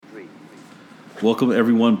Welcome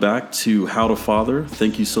everyone back to How to Father.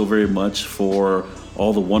 Thank you so very much for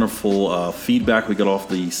all the wonderful feedback we got off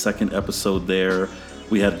the second episode there.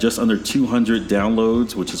 We had just under 200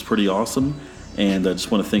 downloads, which is pretty awesome. And I just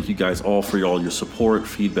want to thank you guys all for all your support,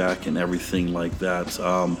 feedback, and everything like that.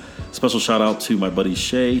 Special shout out to my buddy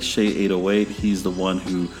Shay808. He's the one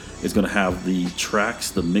who is going to have the tracks,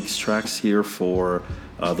 the mixed tracks here for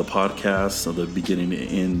the podcast, so the beginning to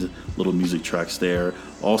end little music tracks there.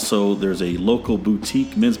 Also, there's a local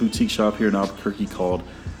boutique, men's boutique shop here in Albuquerque called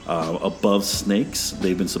Above Snakes.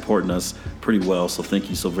 They've been supporting us pretty well, so thank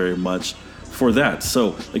you so very much for that.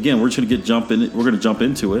 So again, we're going to jump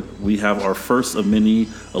into it. We have our first of many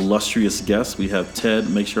illustrious guests. We have Ted,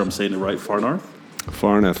 make sure I'm saying it right, Farnath.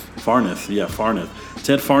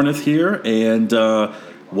 Ted Farnath here, and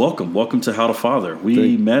welcome to How to Father.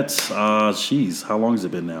 We met, how long has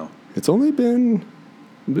it been now? It's only been,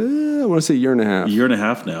 I want to say a year and a half. A year and a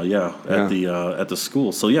half now, at the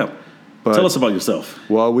school. So but, tell us about yourself.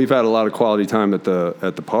 Well, we've had a lot of quality time at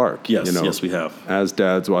the park. Yes, we have. As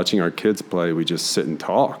dads watching our kids play, we just sit and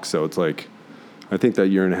talk. So it's like, I think that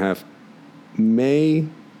year and a half may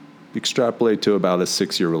extrapolate to about a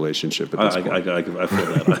 6-year relationship at this point. I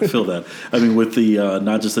feel that. I mean, with the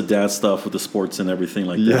not just the dad stuff, with the sports and everything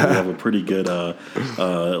like that, we have a pretty good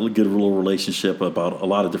little relationship about a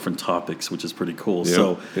lot of different topics, which is pretty cool.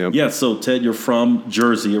 Yep. So Ted, you're from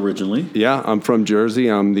Jersey originally. Yeah, I'm from Jersey.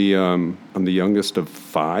 I'm the youngest of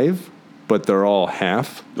 5, but they're all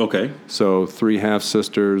half. Okay. So 3 half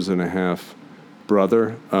sisters and a half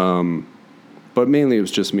brother. But mainly it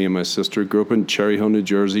was just me and my sister. Grew up in Cherry Hill, New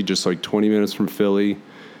Jersey, just like 20 minutes from Philly.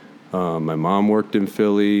 My mom worked in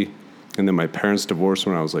Philly, and then my parents divorced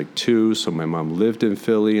when I was like 2, so my mom lived in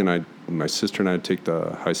Philly, and my sister and I would take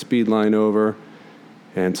the high-speed line over,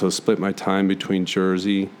 and so split my time between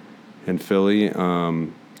Jersey and Philly.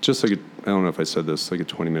 Just like, I don't know if I said this, like a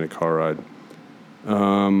 20-minute car ride.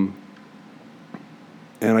 And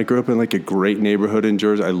I grew up in like a great neighborhood in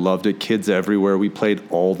Jersey. I loved it. Kids everywhere. We played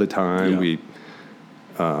all the time. Yeah.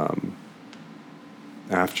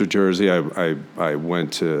 After Jersey, I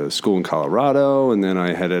went to school in Colorado, and then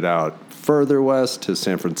I headed out further west to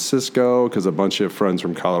San Francisco because a bunch of friends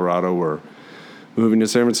from Colorado were moving to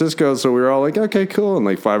San Francisco. So we were all like, okay, cool. And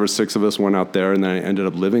like 5 or 6 of us went out there, and then I ended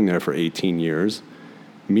up living there for 18 years,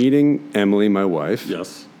 meeting Emily, my wife.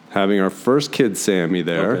 Yes. Having our first kid, Sammy,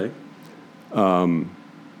 there. Okay.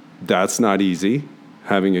 That's not easy,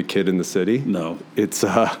 having a kid in the city. No. It's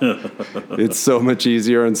so much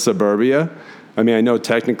easier in suburbia. I mean, I know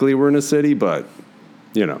technically we're in a city, but,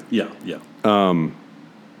 you know. Yeah. I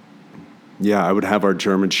would have our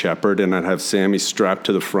German Shepherd, and I'd have Sammy strapped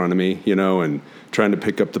to the front of me, and trying to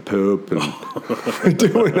pick up the poop and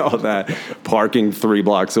doing all that. Parking 3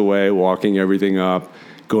 blocks away, walking everything up,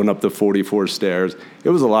 going up the 44 stairs. It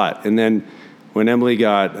was a lot. And then when Emily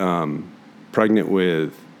got pregnant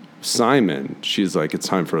with Simon, she's like, it's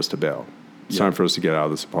time for us to bail. It's time for us to get out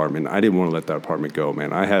of this apartment. I didn't want to let that apartment go,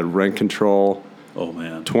 man. I had rent control. Oh,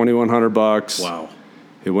 man. $2,100. Wow.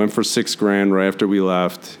 It went for $6,000 right after we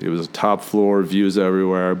left. It was a top floor, views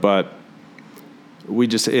everywhere, but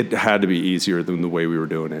it had to be easier than the way we were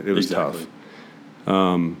doing it. It was tough.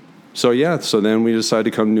 So then we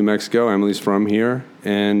decided to come to New Mexico. Emily's from here,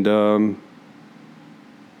 and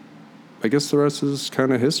I guess the rest is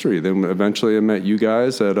kind of history. Then eventually I met you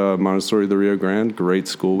guys at Montessori de Rio Grande, great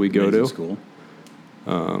school we go to. School.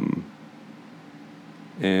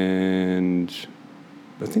 And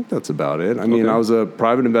I think that's about it. I mean, I was a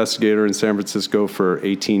private investigator in San Francisco for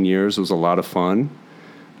 18 years. It was a lot of fun.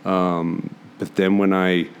 But then when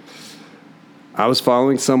I was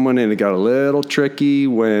following someone, and it got a little tricky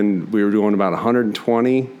when we were doing about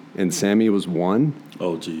 120, and Sammy was 1.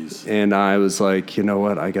 Oh, geez. And I was like, you know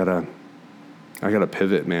what? I gotta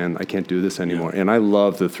pivot, man. I can't do this anymore. Yeah. And I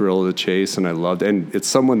love the thrill of the chase, and it's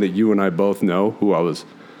someone that you and I both know who I was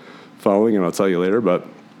following, and I'll tell you later, but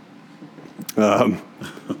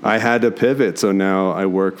I had to pivot. So now I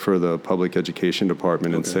work for the public education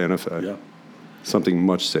department in Santa Fe. Yeah. Something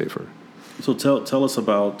much safer. So tell us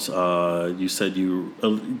about, you said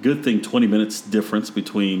a good thing, 20 minutes difference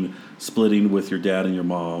between splitting with your dad and your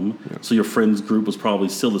mom. Yeah. So your friends group was probably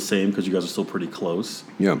still the same because you guys are still pretty close.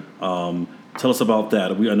 Yeah. Tell us about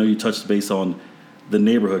that. I know you touched base on the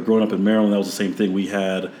neighborhood. Growing up in Maryland, that was the same thing. We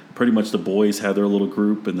had pretty much the boys had their little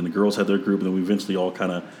group, and then the girls had their group, and then we eventually all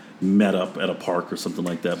kind of met up at a park or something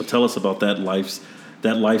like that. But tell us about that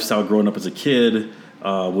lifestyle growing up as a kid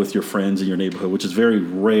with your friends in your neighborhood, which is very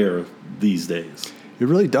rare these days. It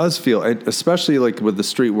really does feel, especially like with the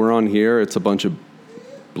street we're on here, it's a bunch of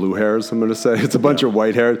blue hairs, I'm going to say. It's a bunch of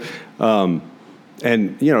white hairs.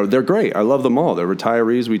 And, they're great. I love them all. They're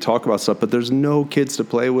retirees. We talk about stuff, but there's no kids to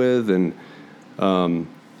play with. And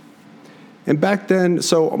back then,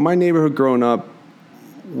 so my neighborhood growing up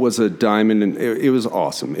was a diamond, and it was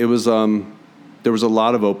awesome. It was, there was a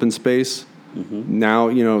lot of open space. Mm-hmm.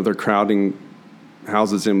 Now, they're crowding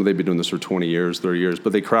houses in. They've been doing this for 20 years, 30 years,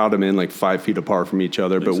 but they crowd them in like 5 feet apart from each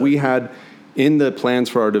other. Exactly. But we had, in the plans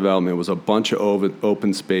for our development, was a bunch of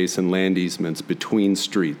open space and land easements between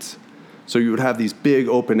streets. So you would have these big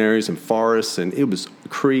open areas and forests, and it was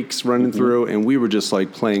creeks running mm-hmm. through, and we were just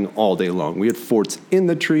like playing all day long. We had forts in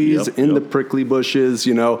the trees, in the prickly bushes,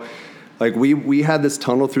 Like we had this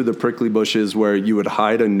tunnel through the prickly bushes where you would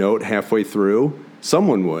hide a note halfway through.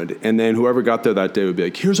 Someone would, and then whoever got there that day would be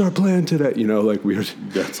like, "Here's our plan today." Like we would.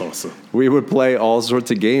 That's awesome. We would play all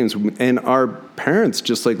sorts of games, and our parents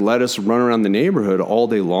just like let us run around the neighborhood all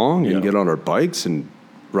day long and get on our bikes and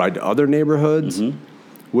ride to other neighborhoods, mm-hmm.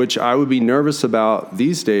 which I would be nervous about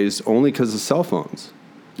these days only because of cell phones.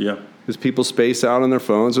 Yeah, because people space out on their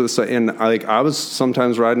phones, and I was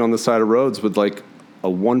sometimes riding on the side of roads with like a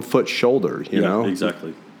 1 foot shoulder. You know,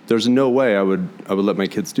 exactly. There's no way I would let my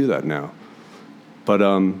kids do that now. But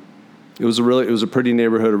it was a pretty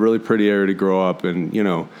neighborhood, a really pretty area to grow up. And,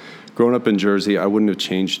 growing up in Jersey, I wouldn't have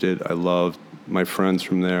changed it. I love my friends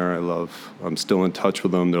from there. I'm still in touch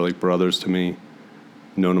with them. They're like brothers to me.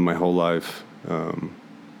 Known them my whole life. I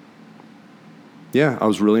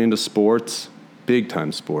was really into sports, big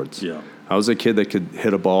time sports. Yeah. I was a kid that could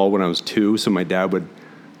hit a ball when I was 2. So my dad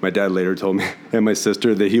later told me and my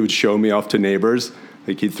sister that he would show me off to neighbors.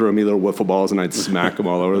 Like he'd throw me little wiffle balls and I'd smack them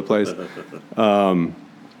all over the place.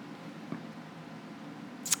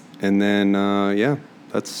 And then,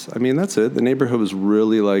 that's it. The neighborhood was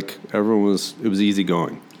really like, it was easy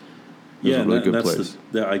going. It was a really good place.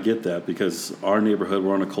 I get that because our neighborhood,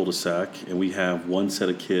 we're on a cul-de-sac and we have one set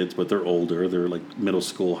of kids, but they're older. They're like middle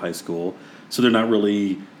school, high school. So they're not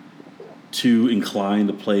really too inclined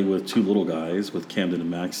to play with 2 little guys with Camden and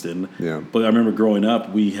Maxton. Yeah. But I remember growing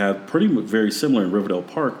up, we had very similar in Riverdale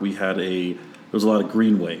Park. There was a lot of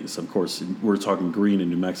greenways. Of course, we're talking green in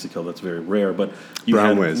New Mexico. That's very rare. But you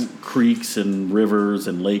had creeks and rivers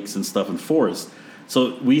and lakes and stuff and forests.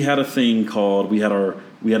 So we had a thing called, we had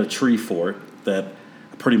a tree fort that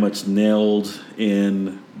pretty much nailed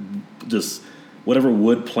in just whatever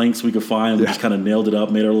wood planks we could find. We just kind of nailed it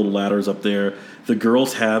up, made our little ladders up there. The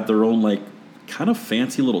girls had their own like kind of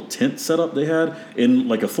fancy little tent setup they had in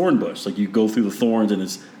like a thorn bush. Like you go through the thorns and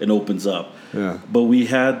it opens up. Yeah. But we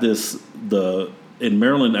had in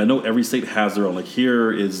Maryland, I know every state has their own. Like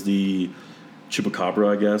here is the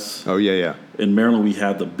Chupacabra, I guess. Oh, yeah. In Maryland, we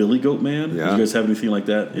had the Billy Goat Man. Yeah. Did you guys have anything like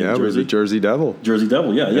that in Jersey? Yeah, it was the Jersey Devil. Jersey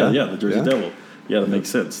Devil, the Jersey Devil. Yeah, that makes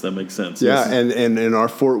sense. Yeah, and in our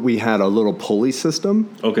fort, we had a little pulley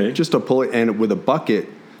system. Okay. Just a pulley, and with a bucket,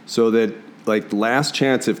 so that, like, last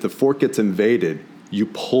chance, if the fort gets invaded, you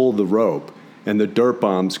pull the rope, and the dirt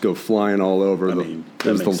bombs go flying all over.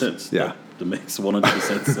 That makes sense. Yeah. That makes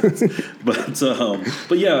 100% sense.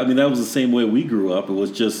 But yeah, that was the same way we grew up. It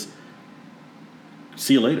was just,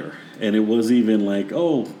 see you later. And it was even like,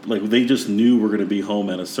 they just knew we're going to be home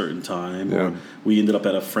at a certain time. Yeah. Or we ended up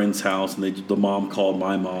at a friend's house, and the mom called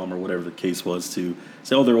my mom or whatever the case was to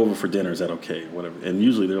say, they're over for dinner. Is that okay? Or whatever. And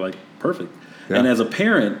usually they're like, perfect. Yeah. And as a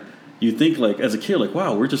parent, you think like, as a kid, like,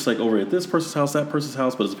 wow, we're just like over at this person's house, that person's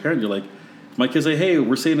house. But as a parent, you're like, my kids say, hey,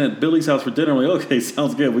 we're staying at Billy's house for dinner. I'm like, okay,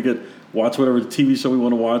 sounds good. We could watch whatever TV show we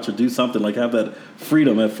want to watch or do something, like have that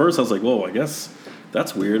freedom. At first, I was like, whoa, I guess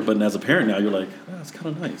that's weird. But as a parent now, you're like, that's kind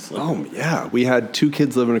of nice. Like, we had 2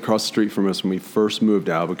 kids living across the street from us when we first moved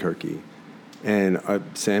to Albuquerque. And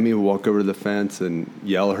Sammy would walk over to the fence and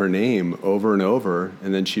yell her name over and over.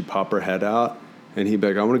 And then she'd pop her head out. And he'd be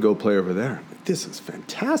like, I want to go play over there. Like, this is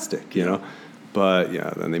fantastic, you know. But,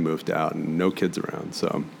 then they moved out and no kids around.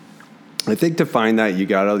 So I think to find that, you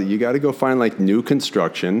gotta go find like new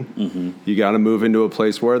construction. Mm-hmm. You got to move into a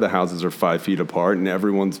place where the houses are 5 feet apart and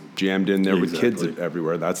everyone's jammed in there with kids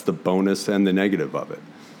everywhere. That's the bonus and the negative of it.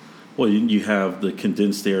 Well, you have the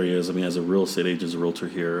condensed areas. As a real estate agent, as a realtor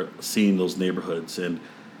here, seeing those neighborhoods, and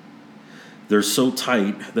they're so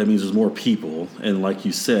tight, that means there's more people. And like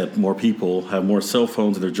you said, more people have more cell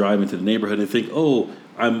phones and they're driving to the neighborhood and think,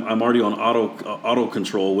 I'm already on auto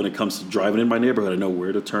control when it comes to driving in my neighborhood. I know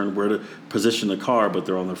where to turn, where to position the car, but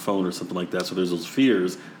they're on their phone or something like that. So there's those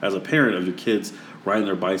fears as a parent of your kids riding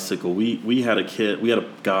their bicycle. We had a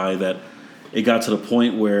guy that it got to the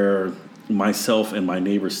point where myself and my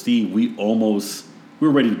neighbor Steve, we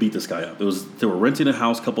were ready to beat this guy up. They were renting a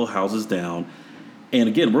house, couple of houses down, and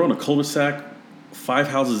again, we're on a cul-de-sac, 5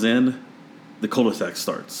 houses in, the cul-de-sac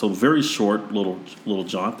starts. So very short little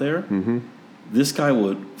jaunt there. Mm-hmm. This guy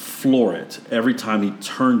would floor it every time he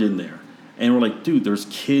turned in there. And we're like, dude, there's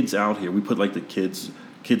kids out here. We put like the kids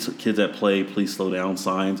at play, please slow down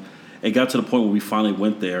signs. It got to the point where we finally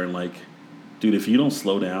went there and like, dude, if you don't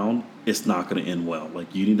slow down, it's not going to end well.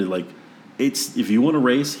 Like, you need to like, if you want to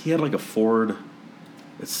race, he had like a Ford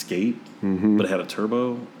Escape, but it had a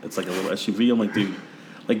turbo. It's like a little SUV. I'm like, dude,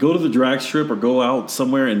 like go to the drag strip or go out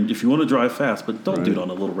somewhere, and if you want to drive fast, but don't do it on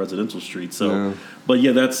a little residential street. So, but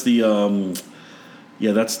yeah, that's the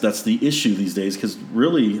that's the issue these days, because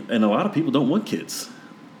really, and a lot of people don't want kids.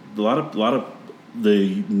 A lot of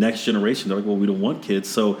the next generation, they're like, well, we don't want kids.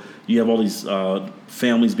 So you have all these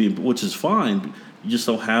families which is fine. You just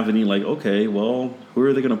don't have any, like, okay, well, who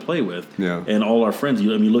are they going to play with? Yeah. And all our friends,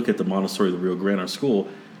 you look at the Montessori, the Rio Grande, our school,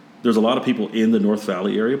 there's a lot of people in the North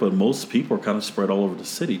Valley area, but most people are kind of spread all over the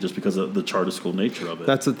city just because of the charter school nature of it.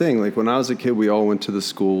 That's the thing. Like, when I was a kid, we all went to the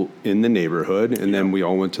school in the neighborhood, and then we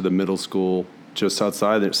all went to the middle school just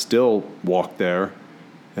outside there, still walked there.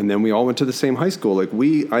 And then we all went to the same high school. Like,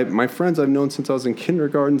 my friends I've known since I was in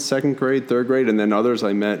kindergarten, second grade, third grade, and then others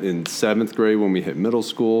I met in seventh grade when we hit middle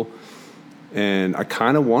school. And I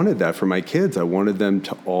kind of wanted that for my kids. I wanted them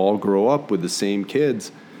to all grow up with the same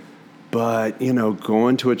kids. But,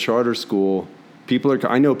 going to a charter school, we both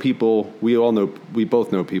know people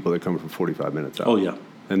that come from 45 minutes out. Oh, yeah.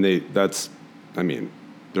 And there's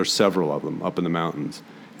several of them up in the mountains.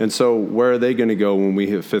 And so where are they going to go when we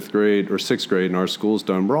hit fifth grade or sixth grade and our school's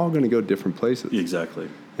done? We're all going to go different places. Exactly.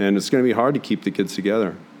 And it's going to be hard to keep the kids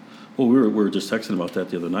together. Well, we were just texting about that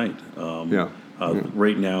the other night.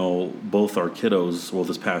 Right now, both our kiddos,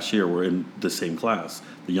 this past year, were in the same class,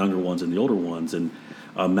 the younger ones and the older ones. And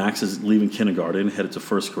Max is leaving kindergarten, headed to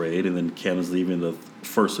first grade, and then Cam is leaving the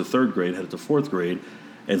first to third grade, headed to fourth grade.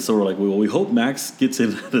 And so we're like, well, we hope Max gets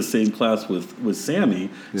into the same class with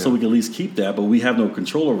Sammy, so we can at least keep that. But we have no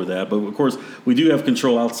control over that. But, of course, we do have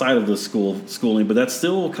control outside of the schooling. But that's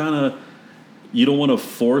still kind of, you don't want to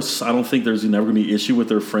force. I don't think there's never going to be an issue with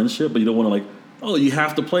their friendship, but you don't want to, like, oh, you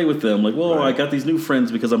have to play with them. Like, well, I got these new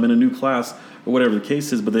friends because I'm in a new class or whatever the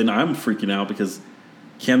case is. But then I'm freaking out because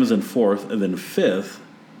Cam is in fourth and then fifth,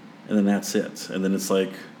 and then that's it. And then it's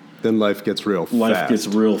like... Then life gets real fast. Life gets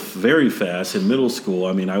real very fast in middle school.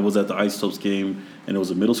 I mean, I was at the Isotopes game, and it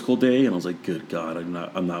was a middle school day, and I was like, good God, I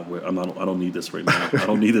don't need this right now. I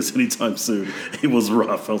don't need this anytime soon. It was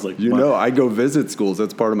rough. I was like... I go visit schools.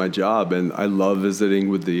 That's part of my job, and I love visiting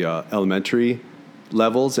with the elementary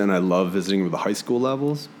levels, and I love visiting with the high school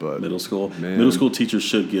levels, but middle school teachers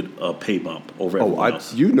should get a pay bump over everyone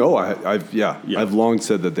else. I've long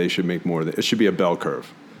said that they should make more. It should be a bell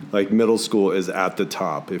curve. Like, middle school is at the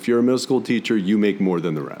top. If you're a middle school teacher, you make more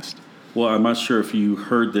than the rest. Well, I'm not sure if you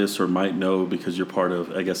heard this or might know, because you're part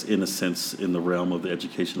of, I guess, in a sense, in the realm of the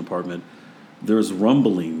education department. There's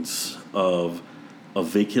rumblings of a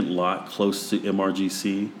vacant lot close to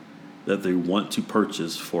MRGC that they want to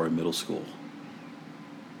purchase for a middle school.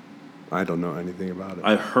 I don't know anything about it.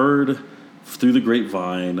 I heard through the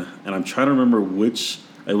grapevine, and I'm trying to remember which.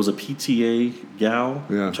 It was a PTA gal.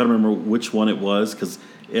 Yeah. I'm trying to remember which one it was, because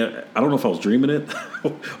I don't know if I was dreaming it,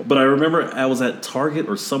 but I remember I was at Target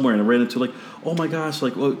or somewhere, and I ran into, like, oh my gosh,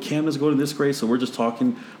 like, well, Cam is going to this grade, so we're just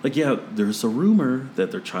talking. Like, yeah, there's a rumor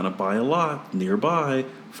that they're trying to buy a lot nearby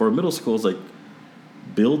for a middle school. It's like,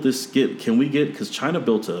 because China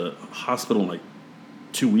built a hospital in like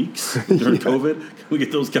 2 weeks during COVID. Can we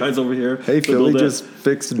get those guys over here? Hey, Philly just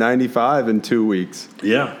fixed 95 in 2 weeks.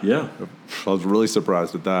 Yeah. I was really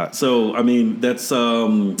surprised at that. So, I mean, that's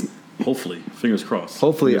hopefully, fingers crossed.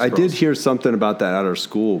 Hopefully. I did hear something about that at our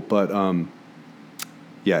school, but I don't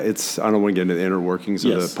want to get into the inner workings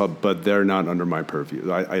of the pub, but they're not under my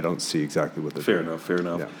purview. I don't see exactly what they're doing. Fair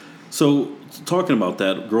enough. Yeah. So, talking about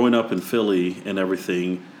that, growing up in Philly and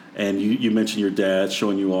everything, and you mentioned your dad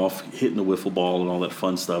showing you off, hitting the wiffle ball and all that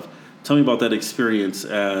fun stuff. Tell me about that experience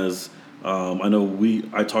as, I know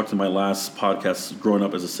I talked in my last podcast, growing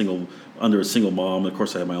up as under a single mom. Of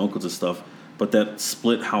course, I had my uncles and stuff, but that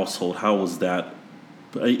split household, how was that?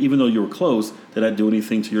 Even though you were close, did that do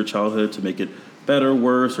anything to your childhood to make it better,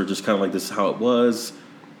 worse, or just kind of like this is how it was?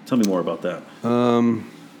 Tell me more about that.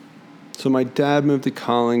 So my dad moved to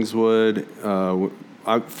Collingswood.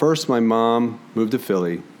 First, my mom moved to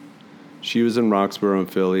Philly. She was in Roxborough in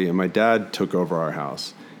Philly, and my dad took over our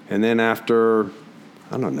house. And then after,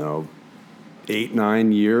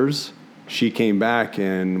 8-9 years, she came back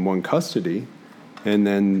and won custody. And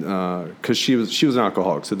then, because she was an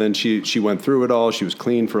alcoholic, so then she went through it all. She was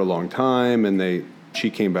clean for a long time, and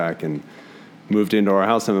she came back and moved into our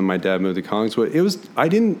house. And then my dad moved to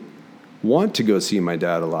Collingswood. want to go see my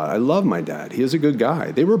dad a lot. I love my dad. He is a good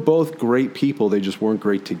guy. They were both great people. They just weren't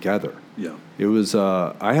great together. Yeah. It was,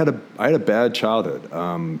 I had a bad childhood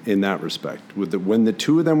in that respect. When the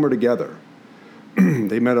two of them were together,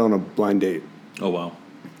 they met on a blind date. Oh, wow.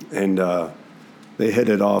 And they hit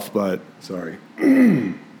it off, but, sorry.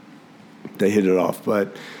 They hit it off,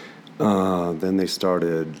 but then they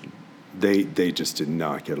started, they just did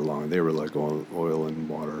not get along. They were like oil and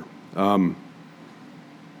water.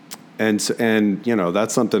 And you know,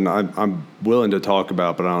 that's something I'm willing to talk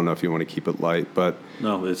about, but I don't know if you want to keep it light. But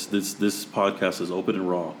no, this podcast is open and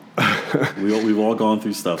raw. We've all gone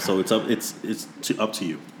through stuff, so it's up to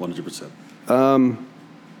you, 100%.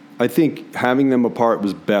 I think having them apart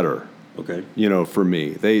was better. Okay. You know, for me,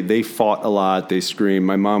 they fought a lot. They screamed.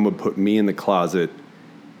 My mom would put me in the closet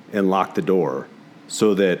and lock the door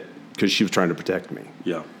so that, because she was trying to protect me.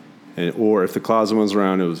 Yeah. Or if the closet was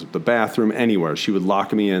around, it was the bathroom, anywhere. She would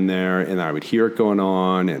lock me in there, and I would hear it going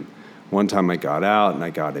on. And one time I got out, and I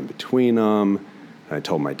got in between them. And I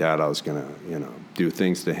told my dad I was going to, you know, do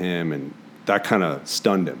things to him, and that kind of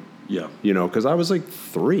stunned him. Yeah. You know, because I was like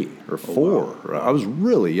 3 or 4. Oh, wow. I was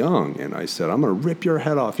really young, and I said, I'm going to rip your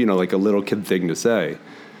head off, you know, like a little kid thing to say.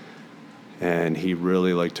 And he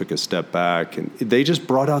really, like, took a step back, and they just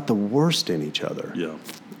brought out the worst in each other. Yeah.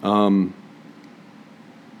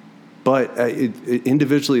 But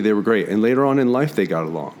individually, they were great. And later on in life, they got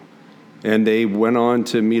along. And they went on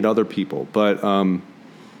to meet other people. But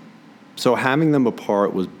so having them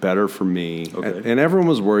apart was better for me. Okay. And everyone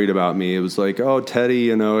was worried about me. It was like, oh, Teddy,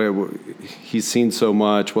 you know, he's seen so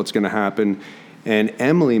much. What's going to happen? And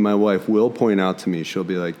Emily, my wife, will point out to me, she'll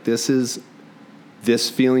be like, this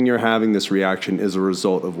feeling you're having, this reaction is a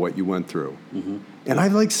result of what you went through. Mm-hmm. And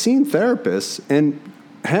I've like seen therapists, and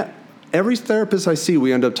every therapist I see,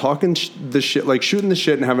 we end up talking the shit, like shooting the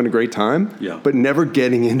shit and having a great time, but never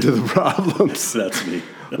getting into the problems. That's me.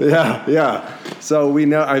 Yeah. So we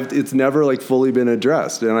know it's never like fully been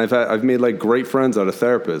addressed, and I've made like great friends out of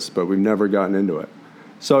therapists, but we've never gotten into it.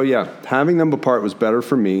 So yeah, having them apart was better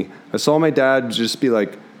for me. I saw my dad just be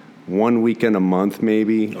like 1 weekend a month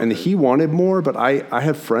maybe, and he wanted more, but I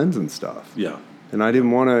had friends and stuff. Yeah. And I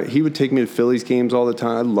didn't want to. He would take me to Phillies games all the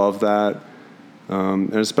time. I love that.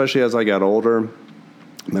 And especially as I got older,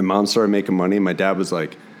 my mom started making money. My dad was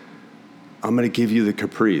like, I'm going to give you the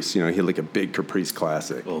Caprice. You know, he had like a big Caprice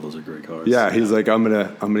Classic. Oh, those are great cars. Yeah, he's like,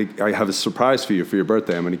 I have a surprise for you for your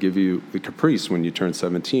birthday. I'm going to give you the Caprice when you turn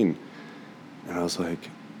 17. And I was like,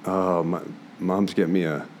 oh, mom's getting me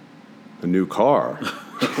a new car.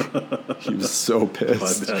 He was so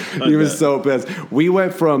pissed. He was so pissed. We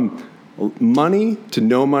went from money to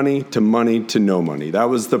no money to money to no money.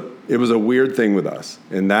 It was a weird thing with us.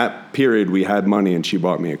 In that period, we had money, and she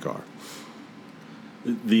bought me a car.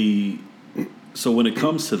 So when it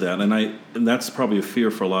comes to that, and that's probably a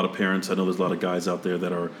fear for a lot of parents. I know there's a lot of guys out there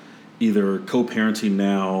that are either co-parenting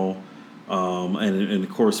now, and of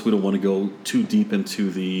course we don't want to go too deep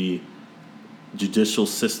into the judicial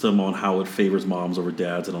system on how it favors moms over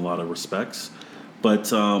dads in a lot of respects. But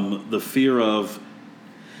the fear of,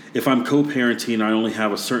 if I'm co-parenting, I only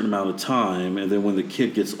have a certain amount of time, and then when the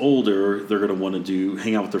kid gets older, they're going to want to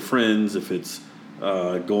hang out with their friends. If it's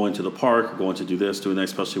going to the park, going to do this, doing that,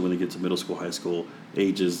 especially when they get to middle school, high school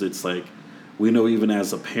ages, it's like we know even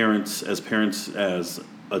as parents, as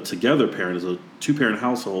a together parent, as a two-parent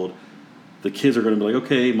household, the kids are going to be like,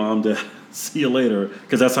 okay, mom, dad, see you later,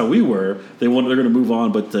 because that's how we were. They're going to move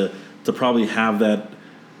on, but to probably have that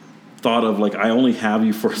thought of like, I only have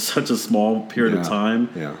you for such a small period of time,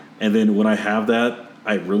 and then when I have that,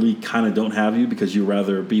 I really kind of don't have you because you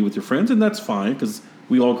rather be with your friends, and that's fine because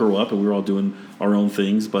we all grow up and we're all doing our own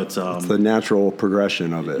things. But it's the natural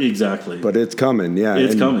progression of it. Exactly. But it's coming, yeah.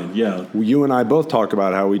 It's coming, yeah. You and I both talk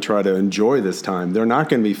about how we try to enjoy this time. They're not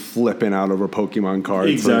going to be flipping out over Pokemon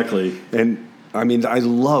cards. Exactly. And I mean, I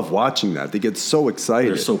love watching that. They get so excited.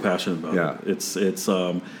 They're so passionate about it. It's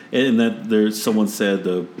and that someone said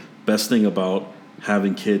the best thing about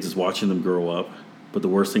having kids is watching them grow up, but the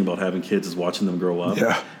worst thing about having kids is watching them grow up.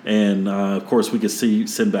 Yeah. And of course, we could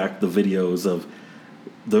send back the videos of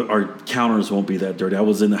our counters won't be that dirty. I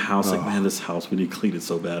was in the house like, man, this house, we need to clean it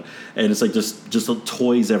so bad. And it's like just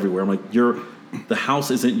toys everywhere. I'm like, the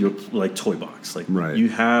house isn't your like toy box. Like you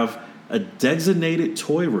have a designated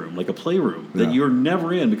toy room, like a playroom that you're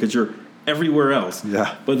never in because you're everywhere else.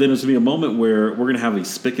 Yeah. But then there's going to be a moment where we're going to have a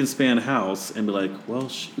spick and span house and be like, well,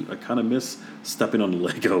 shoot, I kind of miss stepping on the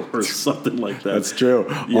Lego or something like that. That's true.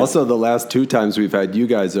 Yeah. Also, the last 2 times we've had you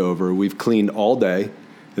guys over, we've cleaned all day.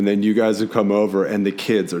 And then you guys have come over, and the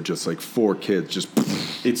kids are just like 4 kids, just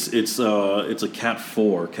it's a Cat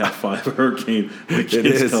 5 hurricane. The kids It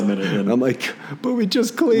is. come in and I'm like, but we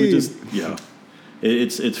just cleaned.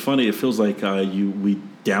 It's funny. It feels like we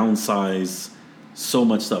downsize so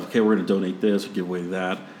much stuff. Okay, we're going to donate this, or give away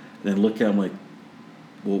that, and then look at them like,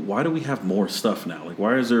 well, why do we have more stuff now? Like,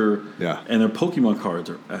 why is there? Yeah. And their Pokemon cards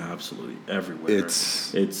are absolutely everywhere.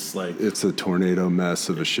 It's a tornado mess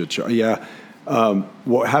of a shit show. Yeah.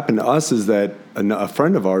 What happened to us is that a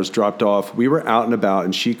friend of ours dropped off. We were out and about,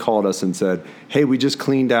 and she called us and said, "Hey, we just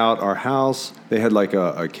cleaned out our house." They had like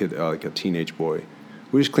a kid, like a teenage boy.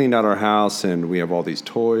 We just cleaned out our house, and we have all these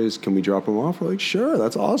toys. Can we drop them off? We're like, sure,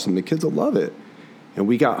 that's awesome. The kids will love it. And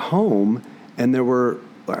we got home, and there were,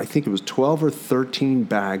 I think it was 12 or 13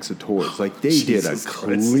 bags of toys. Like, they did a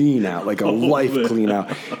clean out, like a life clean out.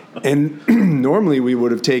 And normally we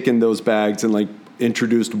would have taken those bags and, like,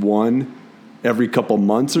 introduced one every couple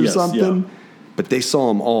months or something. Yeah. But they saw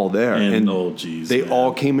them all there. And they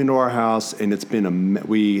all came into our house, and it's been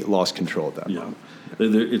we lost control at that moment.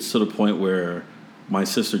 It's to the point where my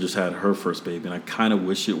sister just had her first baby, and I kind of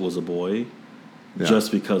wish it was a boy. Yeah.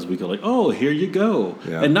 Just because we go like, oh, here you go.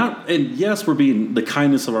 Yeah. And yes, we're being the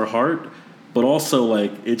kindness of our heart, but also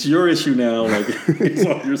like, it's your issue now. Like, it's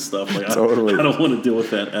all your stuff. Like, totally. I don't want to deal with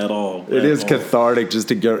that at all. It is cathartic just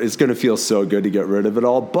to get, it's going to feel so good to get rid of it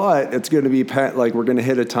all, but it's going to be like, we're going to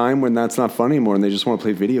hit a time when that's not fun anymore and they just want to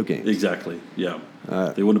play video games. Exactly. Yeah.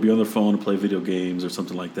 They want to be on their phone and play video games or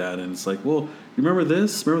something like that. And it's like, well, you remember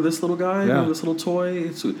this? Remember this little guy? Remember this little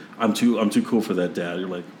toy? I'm too cool for that, Dad. You're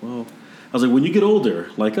like, well, I was like, when you get older,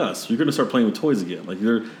 like us, you're going to start playing with toys again. Like,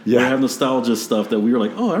 you have nostalgia stuff that we were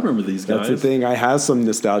like, oh, I remember these guys. That's the thing. I have some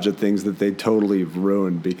nostalgia things that they totally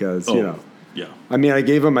ruined because, you know. Yeah. I mean, I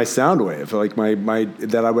gave them my Soundwave, like my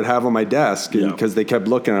that I would have on my desk, because they kept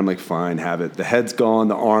looking. I'm like, fine, have it. The head's gone,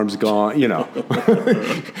 the arm's gone, you know.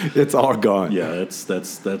 It's all gone. Yeah, that's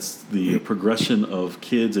the progression of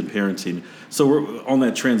kids and parenting. So we're on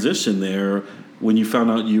that transition there. When you found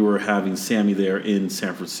out you were having Sammy there in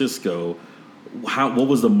San Francisco, what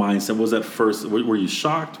was the mindset? What was that first? Were you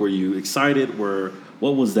shocked? Were you excited?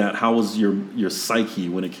 What was that? How was your psyche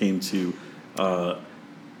when it came to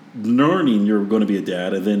learning you're going to be a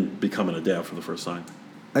dad and then becoming a dad for the first time?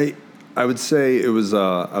 I would say it was.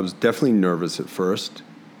 I was definitely nervous at first,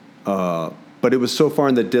 but it was so far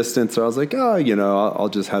in the distance. I was like, oh, you know, I'll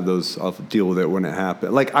just have those. I'll deal with it when it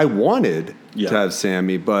happens. Like, I wanted to have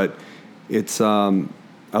Sammy, but it's. I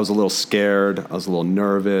was a little scared. I was a little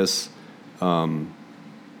nervous.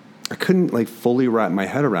 I couldn't like fully wrap my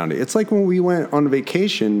head around it. It's like when we went on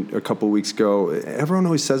vacation a couple of weeks ago. Everyone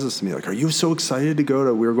always says this to me, like, "Are you so excited to go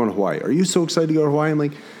to?" We were going to Hawaii. Are you so excited to go to Hawaii? I'm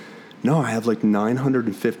like, no, I have like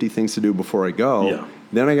 950 things to do before I go. Yeah.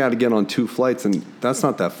 Then I got to get on 2 flights, and that's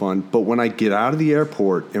not that fun. But when I get out of the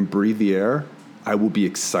airport and breathe the air, I will be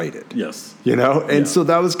excited. Yes. You know? And so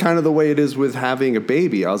that was kind of the way it is with having a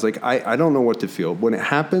baby. I was like, I don't know what to feel. When it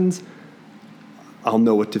happens, I'll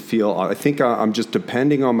know what to feel. I think I'm just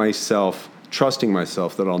depending on myself, trusting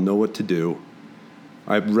myself that I'll know what to do.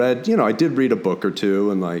 I've read, you know, I did read a book or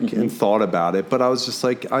two and and thought about it, but I was just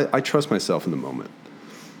like, I trust myself in the moment.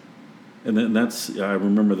 And then I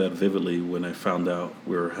remember that vividly when I found out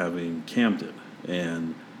we were having Camden,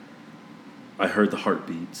 and I heard the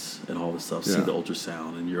heartbeats and all this stuff, see the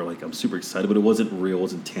ultrasound, and you're like, I'm super excited, but it wasn't real, it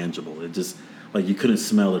wasn't tangible. It just, like, you couldn't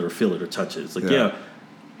smell it or feel it or touch it. It's like,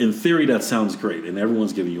 in theory, that sounds great, and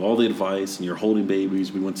everyone's giving you all the advice, and you're holding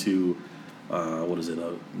babies. We went to, a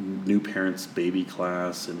new parents' baby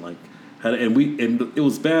class, and and it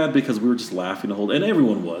was bad because we were just laughing the whole, and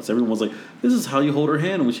everyone was like, this is how you hold her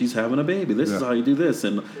hand when she's having a baby. This is how you do this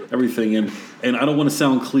and everything. And I don't want to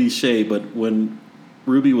sound cliche, but when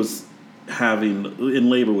Ruby was in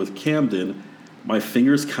labor with Camden, my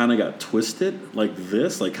fingers kind of got twisted like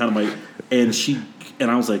this, like kind of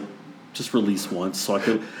and I was like, just release once so I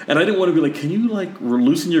could, and I didn't want to be like, can you like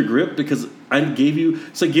loosen your grip, because I gave you,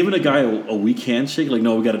 it's like giving a guy a weak handshake, like,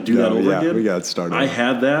 no, we got to do that over again. We got to start. I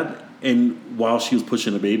had that, and while she was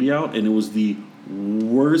pushing the baby out, and it was the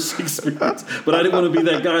worst experience. But I didn't want to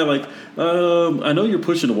be that guy like, I know you're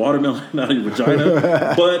pushing the watermelon out of your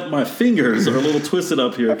vagina, but my fingers are a little twisted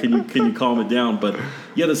up here. Can you calm it down? But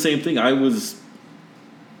yeah, the same thing. I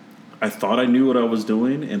thought I knew what I was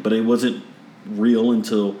doing, but it wasn't real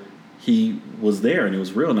until he was there and it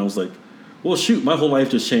was real, and I was like, well, shoot, my whole life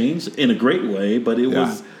just changed in a great way. But it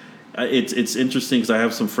was, it's interesting because I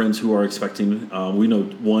have some friends who are expecting. We know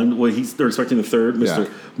one. Well, they're expecting the third.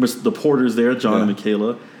 Mr. The Porter's there, John and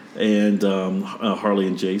Michaela, and Harley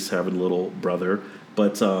and Jace having a little brother.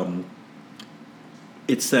 But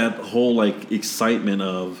it's that whole like excitement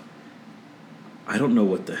of, I don't know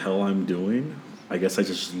what the hell I'm doing, I guess I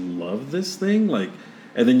just love this thing. Like,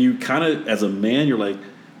 and then you kind of, as a man, you're like,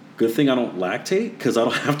 good thing I don't lactate because I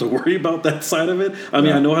don't have to worry about that side of it. I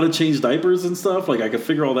mean, I know how to change diapers and stuff. Like, I can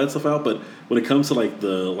figure all that stuff out. But when it comes to like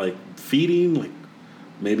the feeding, like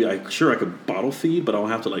maybe I could bottle feed, but I don't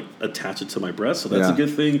have to like attach it to my breast. So that's a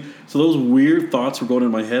good thing. So those weird thoughts were going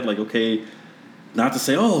in my head. Like, okay, not to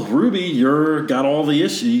say, oh, Ruby, you're got all the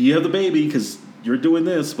issue. You have the baby because you're doing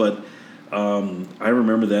this. But I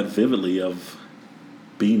remember that vividly of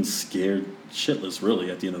being scared shitless,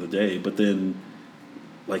 really, at the end of the day. But then,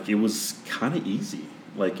 like, it was kind of easy,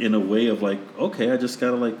 like, in a way of, like, okay, I just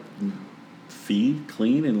got to, like, feed,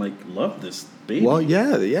 clean, and, like, love this baby. Well,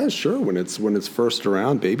 yeah, sure. When it's first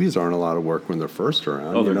around, babies aren't a lot of work when they're first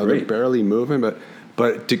around. Oh, they're great. They're barely moving.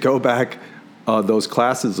 But to go back, those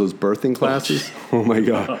classes, those birthing classes, oh, my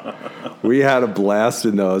God. We had a blast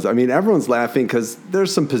in those. I mean, everyone's laughing because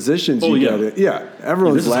there's some positions you get in. Yeah,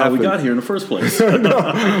 everyone's laughing. This is how we got here in the first place. Like,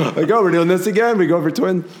 oh, we're doing this again. We go for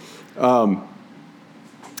twins.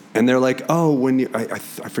 And they're like, oh, when you, I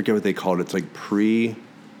forget what they called it. It's like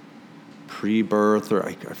pre-birth, or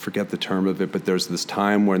I forget the term of it, but there's this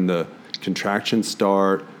time when the contractions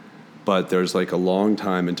start, but there's like a long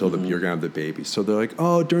time until you're going to have the baby. So they're like,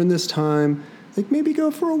 oh, during this time, like maybe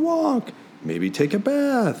go for a walk, maybe take a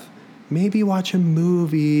bath, maybe watch a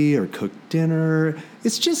movie or cook dinner.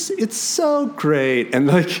 It's so great. And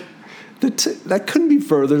like, that couldn't be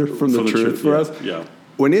further from the truth for us. Yeah.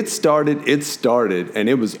 When it started, and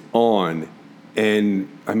it was on. And,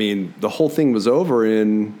 I mean, the whole thing was over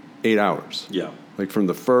in 8 hours. Yeah. Like, from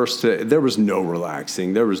the first to, there was no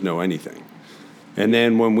relaxing. There was no anything. And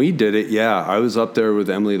then when we did it, I was up there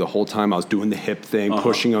with Emily the whole time. I was doing the hip thing,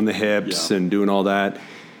 pushing on the hips and doing all that.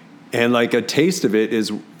 And, like, a taste of it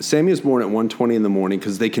is Sammy was born at 1:20 in the morning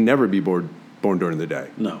because they can never be born during the day.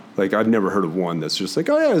 No. Like, I've never heard of one that's just like,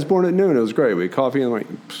 oh, yeah, I was born at noon. It was great. We had coffee and, like,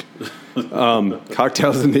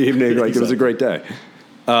 cocktails in the evening. Like, It was a great day.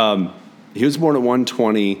 He was born at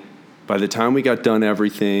 1:20. By the time we got done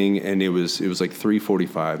everything, and it was like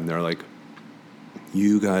 3:45, and they're like,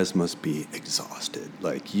 you guys must be exhausted.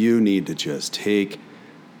 Like, you need to just take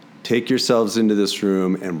yourselves into this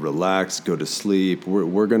room and relax, go to sleep.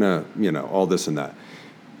 We're going to, all this and that.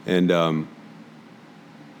 And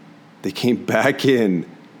they came back in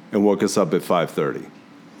and woke us up at 5:30.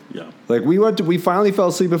 Yeah. Like, we finally fell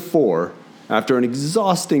asleep at 4 after an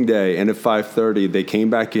exhausting day, and at 5:30 they came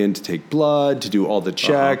back in to take blood, to do all the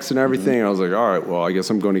checks and everything. And I was like, all right, well, I guess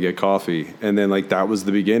I'm going to get coffee. And then, like, that was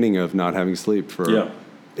the beginning of not having sleep for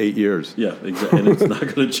 8 years. Yeah, exactly. And it's not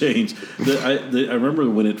going to change. I remember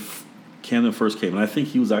when Camden first came, and I think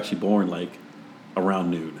he was actually born, like, around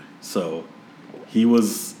noon. So he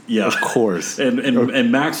was, Of course.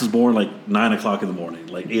 and Max was born, like, 9 o'clock in the morning,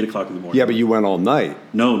 like 8 o'clock in the morning. Yeah, but you went all night.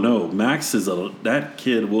 No. Max is that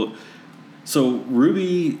kid will... So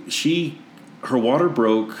Ruby, her water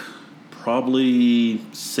broke probably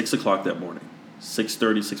 6 o'clock that morning,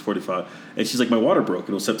 6:30, 6:45. And she's like, my water broke.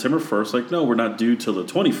 It was September 1st. Like, no, we're not due till the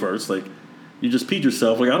 21st. Like, you just peed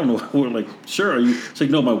yourself. Like, I don't know. We're like, sure. Are you? She's like,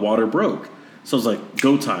 no, my water broke. So I was like,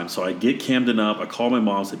 go time. So I get Camden up. I call my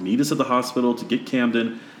mom, said, meet us at the hospital to get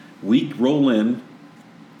Camden. We roll in.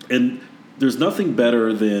 And there's nothing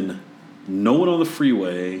better than no one on the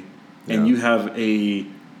freeway, and you have a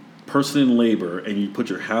person in labor, and you put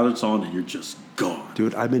your hazards on, and you're just gone.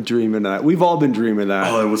 Dude, I've been dreaming that. We've all been dreaming that.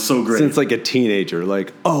 Oh, it was so great. Since, like, a teenager.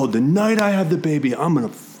 Like, oh, the night I have the baby, I'm going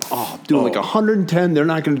to like 110. They're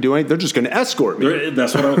not going to do anything. They're just going to escort me.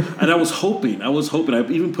 That's what I was hoping. I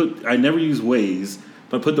never use Waze,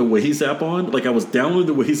 but I put the Waze app on. Like, I was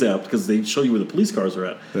downloading the Waze app because they show you where the police cars are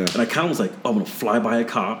at. Yeah. And I kind of was like, oh, I'm going to fly by a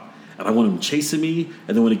cop, and I want him chasing me.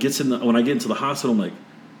 And then when I get into the hospital, I'm like,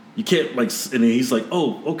 you can't, like, and he's like,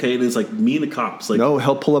 oh, okay. And it's like me and the cops. Like, no,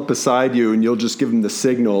 he'll pull up beside you, and you'll just give him the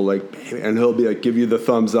signal, like, and he'll be like, give you the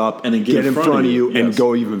thumbs up, and then get in front of you, and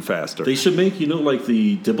go even faster. They should make, like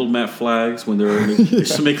the diplomat flags when they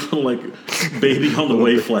should make little, like, baby on the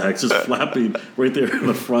way flags just flapping right there in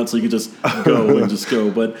the front, so you can just go and just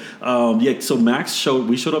go. But so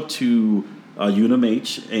we showed up to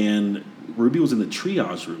UNMH, and Ruby was in the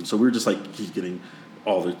triage room, so we were just like, he's getting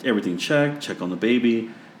everything check on the baby.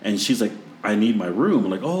 And she's like, I need my room. I'm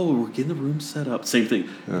like, oh, we're getting the room set up. Same thing.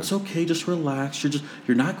 Yeah. It's okay, just relax.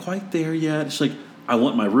 You're not quite there yet. She's like, I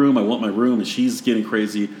want my room. And she's getting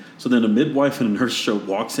crazy. So then a midwife and a nurse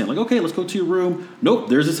walks in, like, okay, let's go to your room. Nope,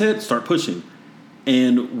 there's his head. Start pushing.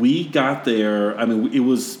 And we got there. I mean, it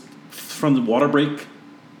was from the water break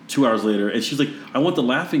 2 hours later. And she's like, I want the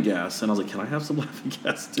laughing gas. And I was like, can I have some laughing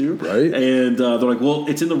gas too? Right. And they're like, well,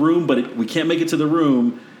 it's in the room, but we can't make it to the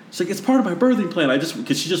room. She's like, it's part of my birthing plan.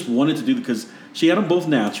 Because she just wanted to do because she had them both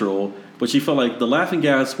natural, but she felt like the laughing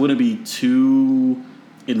gas wouldn't be too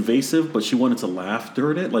invasive, but she wanted to laugh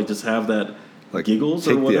during it, like just have that like giggles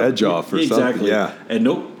take or whatever. the edge off or exactly. something. Yeah. And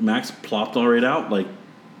nope, Max plopped all right out like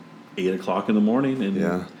 8 o'clock in the morning,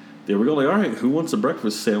 and there we go. Like, all right, who wants a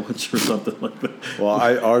breakfast sandwich or something like that? Well,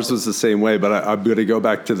 ours was the same way, but I'm going to go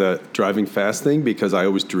back to the driving fast thing because I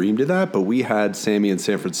always dreamed of that. But we had Sammy in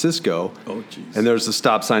San Francisco. Oh, jeez. And there's a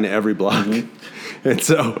stop sign at every block. Mm-hmm. And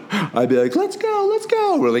so I'd be like, let's go, let's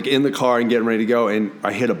go. We're like in the car and getting ready to go. And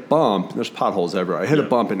I hit a bump. There's potholes everywhere. I hit a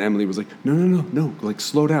bump, and Emily was like, no, like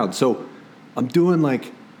slow down. So I'm doing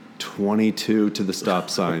like 22 to the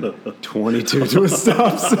stop sign, 22 to a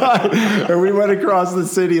stop sign. And we went across the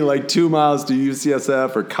city like 2 miles to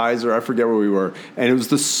UCSF or Kaiser. I forget where we were. And it was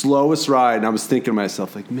the slowest ride. And I was thinking to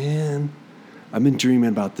myself, like, man, I've been dreaming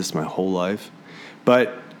about this my whole life.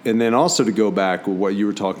 And then also to go back with what you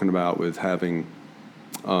were talking about with having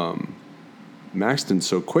Maxton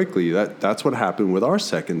so quickly, that's what happened with our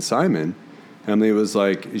second, Simon. Emily was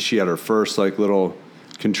like, she had her first like little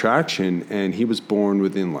contraction, and he was born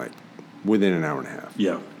within an hour and a half.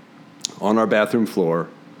 Yeah. On our bathroom floor.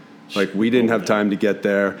 Like, we didn't have time to get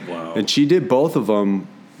there. Wow. And she did both of them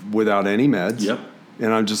without any meds. Yep.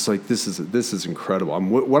 And I'm just like, this is incredible.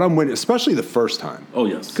 What I'm winning, especially the first time. Oh,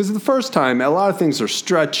 yes. Because the first time, a lot of things are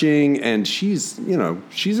stretching, and she's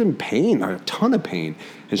in pain, a ton of pain.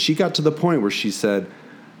 And she got to the point where she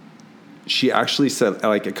actually said,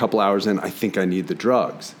 like a couple hours in, I think I need the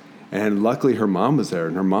drugs. And luckily her mom was there,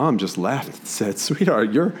 and her mom just laughed and said,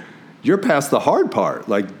 sweetheart, you're past the hard part.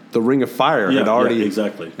 Like, the ring of fire had already. Yeah,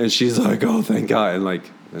 exactly. And she's like, oh, thank God.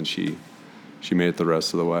 And she made it the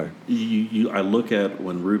rest of the way. I look at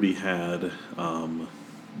when Ruby had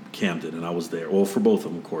Camden, and I was there. Well, for both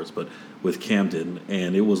of them, of course, but with Camden,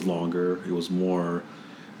 and it was longer. It was more.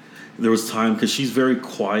 There was time because she's very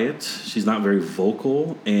quiet. She's not very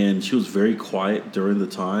vocal, and she was very quiet during the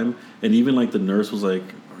time. And even like the nurse was like,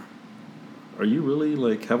 are you really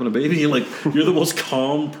like having a baby? Like, you're the most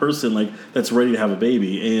calm person like that's ready to have a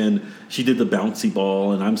baby. And she did the bouncy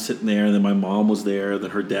ball, and I'm sitting there, and then my mom was there,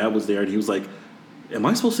 then her dad was there, and he was like, am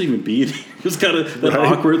I supposed to even be in here? It was kind of that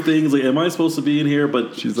awkward thing. Like, am I supposed to be in here?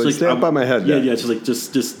 But she's like, stay up by my head. Yeah. She's like,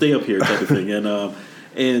 just stay up here type of thing.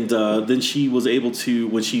 And then she was able to,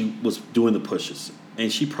 when she was doing the pushes,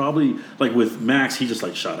 and she probably, like with Max, he just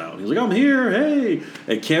like shot out. He was like, I'm here, hey.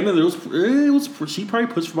 At Camden, she probably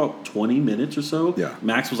pushed for about 20 minutes or so. Yeah.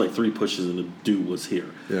 Max was like 3 pushes, and the dude was here.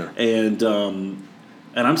 Yeah. And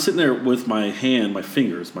I'm sitting there with my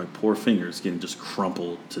poor fingers, getting just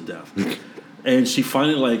crumpled to death. And she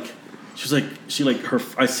finally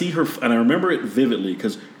I see her, and I remember it vividly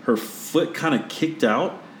because her foot kind of kicked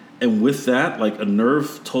out, and with that, like a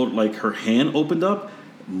nerve told, like her hand opened up,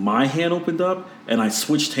 my hand opened up, and I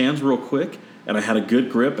switched hands real quick, and I had a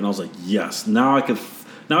good grip, and I was like, yes, now I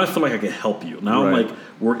feel like I can help you. Now I'm like,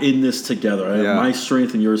 we're in this together. I have my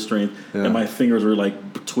strength and your strength, and my fingers were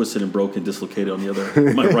like twisted and broken, dislocated on the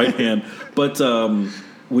other, my right hand. But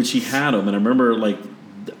when she had them, and I remember like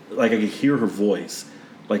I could hear her voice,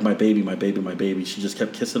 like my baby, my baby, my baby. She just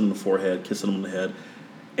kept kissing him on the forehead, kissing him on the head.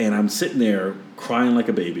 And I'm sitting there crying like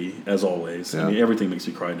a baby, as always. Yeah. I mean, everything makes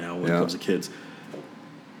me cry now when it comes to kids.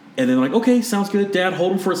 And then like, okay, sounds good, Dad.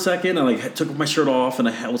 Hold him for a second. And I took my shirt off, and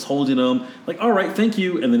I was holding him. Like, all right, thank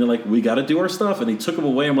you. And then they're like, we got to do our stuff. And they took him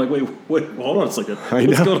away. I'm like, wait, hold on a second.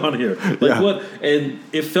 What's going on here? Like what? And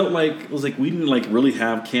it felt like it was like we didn't like really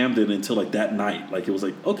have Camden until like that night. Like it was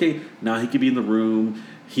like, okay, now he could be in the room.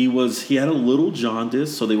 He had a little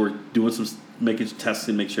jaundice, so they were doing some making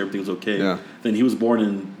testing, make sure everything was okay. Yeah. Then he was born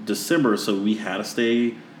in December, so we had to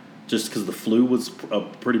stay just because the flu was a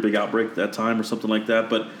pretty big outbreak at that time or something like that.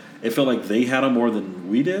 But it felt like they had him more than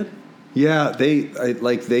we did. Yeah, they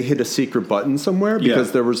hit a secret button somewhere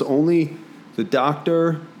because there was only the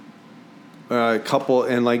doctor, a couple,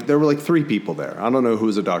 and like there were like 3 people there. I don't know who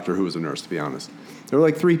was a doctor, who was a nurse, to be honest. There were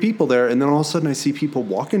like 3 people there, and then all of a sudden I see people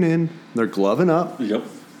walking in, they're gloving up. Yep.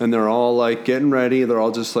 And they're all like getting ready. They're all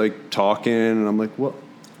just like talking. And I'm like, what?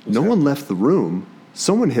 No one left the room.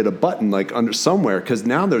 Someone hit a button like under somewhere because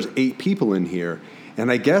now there's 8 people in here.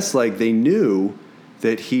 And I guess like they knew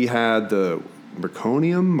that he had the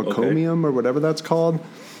meconium or whatever that's called.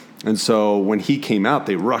 And so when he came out,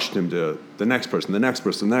 they rushed him to the next person, the next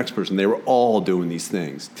person, the next person. They were all doing these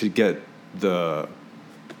things to get the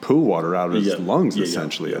poo water out of his lungs,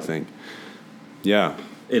 essentially, I think. Yeah.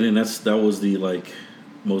 And then that was the like...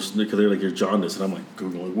 most, because they're like, you're jaundice, and I'm like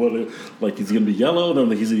Googling what, like he's gonna be yellow, and I'm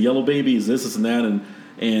like, he's a yellow baby, is this and that,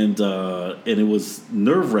 and it was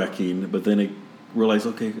nerve wracking. But then it realized,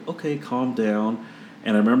 okay, calm down,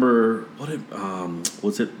 And I remember,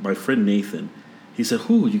 was it my friend Nathan? He said,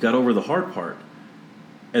 you got over the hard part.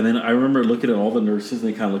 And then I remember looking at all the nurses,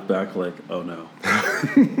 and they kind of looked back like, oh, no.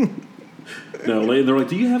 No, and they're like,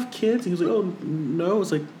 do you have kids? And he was like, oh, no.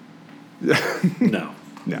 It's like, no.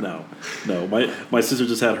 My sister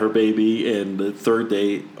just had her baby, and the third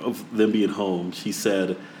day of them being home, she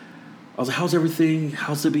said, I was like, how's everything?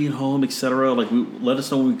 How's it being home, etc.? Like, let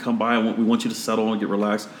us know when we come by. We want you to settle and get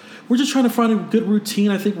relaxed. We're just trying to find a good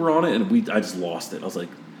routine. I think we're on it, and I just lost it. I was like,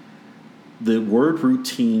 the word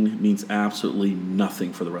routine means absolutely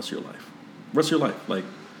nothing for the rest of your life. Like,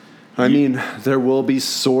 I mean, there will be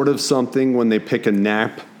sort of something when they pick a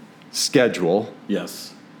nap schedule.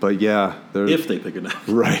 Yes. But yeah, if they pick a nap.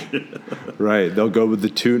 Right. Right. They'll go with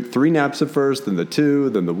the 3 naps at first, then the 2,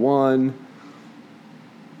 then the 1.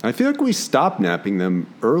 I feel like we stopped napping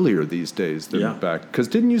them earlier these days than back. Because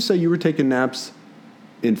didn't you say you were taking naps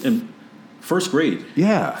in first grade?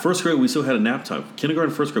 Yeah. First grade, we still had a nap time.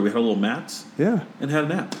 Kindergarten, first grade, we had little mats. Yeah. And had a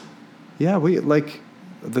nap. Yeah,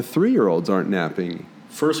 the 3-year-olds aren't napping.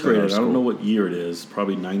 First grade, I don't know what year it is.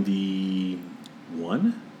 Probably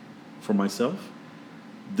 91 for myself.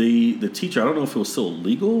 The teacher, I don't know if it was still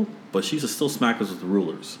legal, but she used to still smack us with the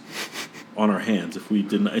rulers on our hands if we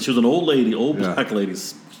didn't. And she was an old lady, black lady.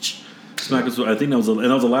 Smack us. I think that was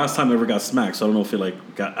the last time I ever got smacked. So I don't know if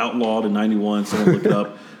it got outlawed in 91. Someone look it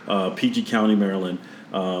up. PG County, Maryland.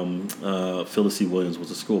 Phyllis C. Williams was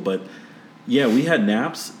the school. But yeah, we had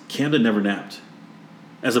naps. Camden never napped.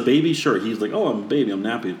 As a baby, sure, he's like, oh, I'm a baby, I'm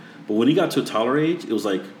napping. But when he got to a toddler age, it was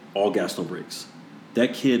like all gas, no brakes.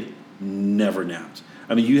 That kid never napped.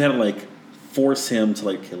 I mean, you had to force him to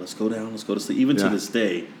okay, let's go down, let's go to sleep. Even to this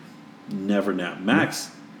day, never napped.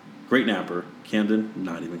 Max, great napper. Camden,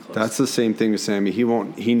 not even close. That's the same thing with Sammy.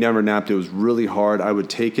 He never napped. It was really hard. I would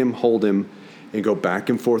take him, hold him, and go back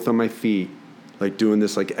and forth on my feet, doing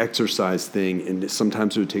this exercise thing. And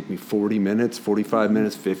sometimes it would take me 40 minutes, 45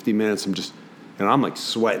 minutes, 50 minutes. And I'm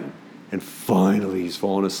sweating. And finally he's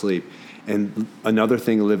falling asleep. And another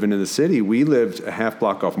thing, living in the city, we lived a half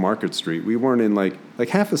block off Market Street. We weren't in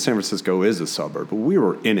half of San Francisco is a suburb, but we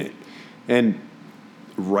were in it. And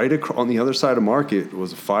right on the other side of Market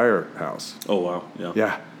was a firehouse. Oh, wow. Yeah.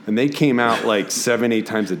 Yeah. And they came out 7-8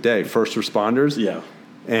 times a day, first responders. Yeah.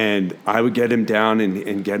 And I would get him down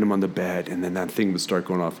and get him on the bed, and then that thing would start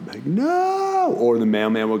going off. And be like, no! Or the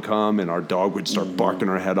mailman would come, and our dog would start barking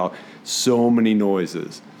our head off. So many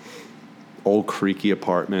noises. Old creaky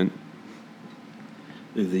apartment.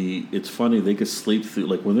 It's funny, they could sleep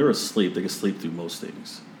through, when they're asleep, they could sleep through most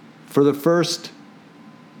things. For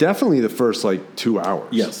definitely the first 2 hours.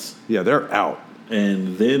 Yes. Yeah, they're out.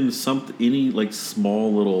 And then any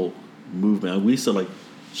small little movement. We used to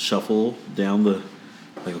shuffle down the,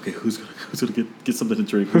 okay, who's gonna get something to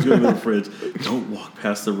drink? Who's going to the fridge? Don't walk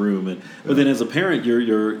past the room. But then as a parent,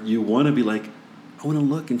 you want to be I want to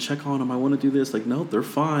look and check on them. I want to do this. No, they're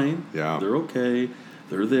fine. Yeah. They're okay.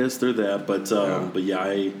 They're this, they're that. But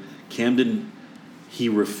Camden, he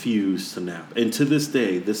refused to nap. And to this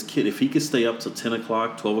day, this kid, if he could stay up till 10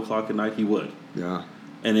 o'clock, 12 o'clock at night, he would. Yeah.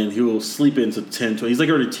 And then he will sleep into 10, 20. He's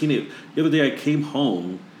already a teenager. The other day I came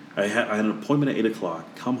home. I had an appointment at 8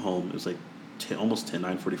 o'clock. Come home. It was 10, almost 10,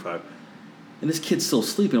 9:45. And this kid's still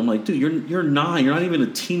sleeping. I'm like, dude, you're 9. You're not even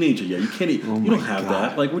a teenager yet. You can't. You don't have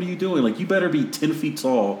that. What are you doing? You better be 10 feet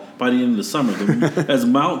tall by the end of the summer.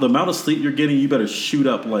 The amount of sleep you're getting, you better shoot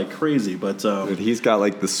up like crazy. But he's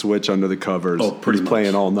got the switch under the covers. Oh, pretty he's much.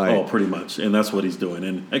 playing all night. Oh, pretty much. And that's what he's doing.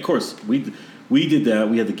 And of course, we did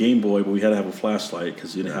that. We had the Game Boy, but we had to have a flashlight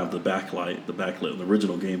because you didn't have the backlit, the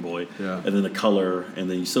original Game Boy, and then the color, and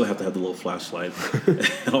then you still have to have the little flashlight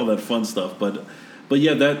and all that fun stuff. But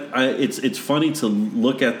yeah, it's funny to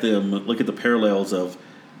look at the parallels of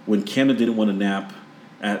when Camden didn't want to nap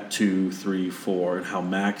at 2, 3, 4, and how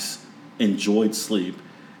Max enjoyed sleep.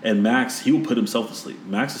 And Max, he will put himself to sleep.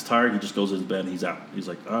 Max is tired. He just goes to his bed and he's out. He's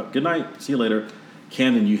like, good night. See you later.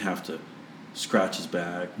 Camden, you have to scratch his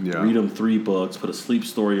back, read him 3 books, put a sleep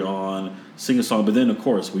story on, sing a song. But then, of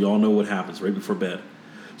course, we all know what happens right before bed.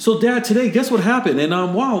 So, Dad, today, guess what happened?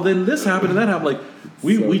 And wow, then this happened and that happened.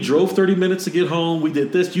 We drove 30 minutes to get home. We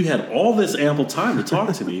did this. You had all this ample time to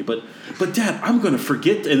talk to me. But Dad, I'm going to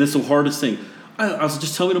forget. And it's the hardest thing. I was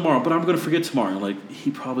just telling me tomorrow, but I'm going to forget tomorrow. I'm he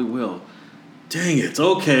probably will. Dang it.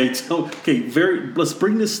 Okay. Let's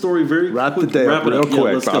bring this story wrap the day up real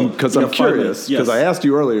quick because I'm curious because I asked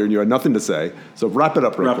you earlier and you had nothing to say. So wrap it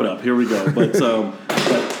up real quick. Wrap it up. Here we go. But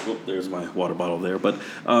there's my water bottle there. But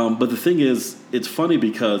the thing is, it's funny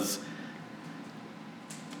because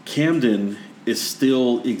Camden is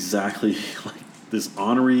still exactly like this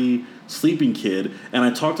ornery sleeping kid. And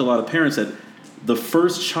I talked to a lot of parents that the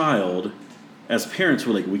first child, as parents,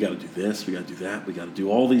 we're like, we got to do this, we got to do that, we got to do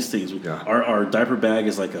all these things. Yeah. Our diaper bag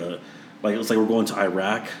is like it's like we're going to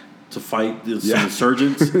Iraq to fight some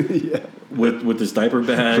insurgents with this diaper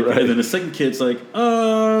bag. Right. And then the second kid's like, we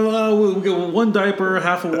got one diaper,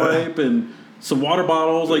 half a wipe, and some water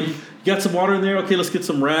bottles. Like, you got some water in there? Okay, let's get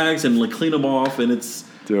some rags and like clean them off. And it's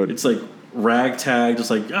like ragtag, just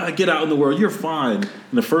like, get out in the world, you're fine. And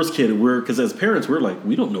the first kid, because as parents, we're like,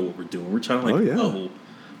 we don't know what we're doing. We're trying to like,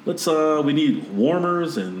 let's we need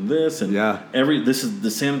warmers and this and this is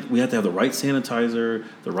the we have to have the right sanitizer,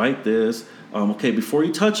 the right this. Okay, before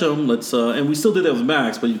you touch them, let's and we still did that with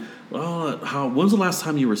Max. But when's the last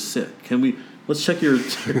time you were sick? Let's check your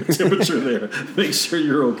temperature there. Make sure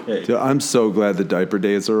you're okay. Dude, I'm so glad the diaper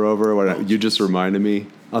days are over. You just reminded me.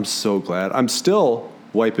 I'm so glad. I'm still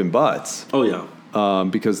wiping butts. Oh yeah.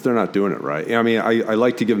 Because they're not doing it right. I mean, I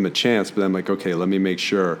like to give them a chance, but I'm like, okay, let me make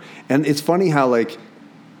sure. And it's funny how like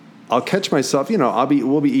I'll catch myself.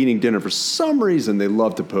 We'll be eating dinner for some reason. They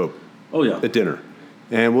love to poop. Oh yeah. At dinner.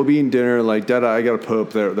 And we'll be eating dinner, like, Dad, I got to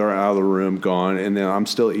poop. They're out of the room, gone. And then I'm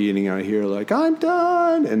still eating out here, like, I'm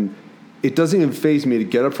done. And it doesn't even faze me to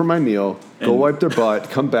get up from my meal, go wipe their butt,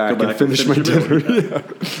 come back and finish my dinner. Yeah.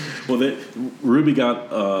 Well, Ruby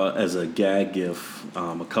got, as a gag gift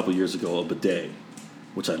a couple years ago, a bidet,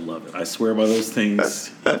 which I love it. I swear by those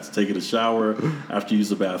things. It's taking a shower after you use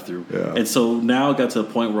the bathroom. Yeah. And so now it got to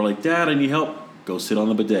the point where, like, Dad, I need help. Go sit on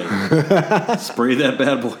the bidet. Spray that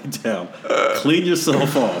bad boy down. Clean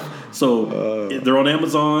yourself off. So they're on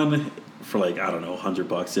Amazon for like, I don't know,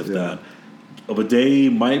 $100 if that. A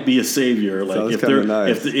bidet might be a savior. Like sounds kinda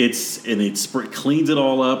nice. If it cleans it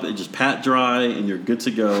all up, it just pat dry and you're good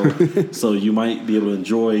to go. So you might be able to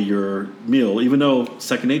enjoy your meal, even though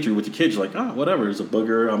second nature with the kids, you're like, whatever, there's a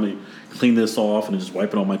booger. I'm gonna clean this off and just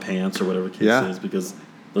wipe it on my pants or whatever the case is, because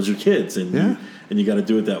those are kids and you got to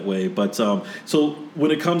do it that way. But so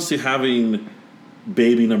when it comes to having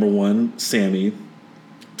baby number one, Sammy,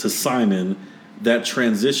 to Simon, that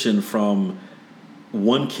transition from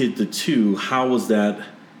one kid to two, how was that?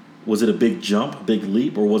 Was it a big jump, big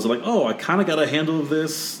leap, or was it like, I kind of got a handle of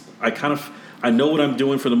this? I know what I'm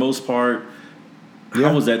doing for the most part.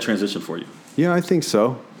 How was that transition for you? Yeah, I think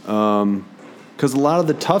so. Because a lot of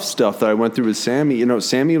the tough stuff that I went through with Sammy,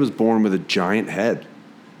 Sammy was born with a giant head.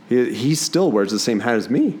 He still wears the same hat as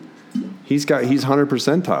me. He's 100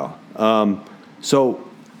 percentile. So,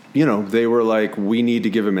 they were like, we need to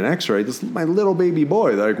give him an X-ray. This is my little baby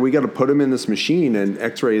boy. Like, we got to put him in this machine and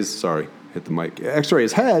X-ray his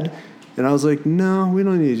head. And I was like, no, we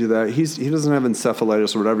don't need to do that. He doesn't have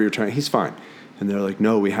encephalitis or whatever you're trying. He's fine. And they're like,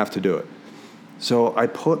 no, we have to do it. So I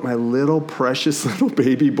put my little precious little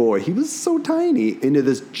baby boy, he was so tiny, into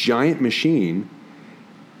this giant machine.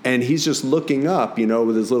 And he's just looking up,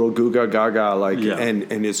 with his little goo-ga gaga,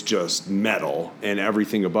 and it's just metal and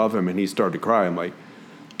everything above him. And he started to cry. I'm like,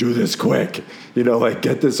 do this quick,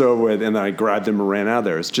 get this over with. And then I grabbed him and ran out of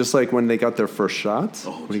there. It's just like when they got their first shots,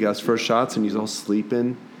 when he got his first shots and he's all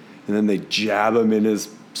sleeping. And then they jab him in his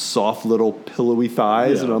soft little pillowy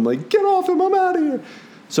thighs. And I'm like, get off him, I'm out of here.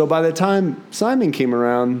 So by the time Simon came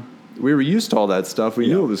around, we were used to all that stuff. We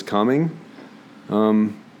knew it was coming.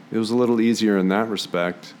 It was a little easier in that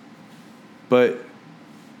respect. But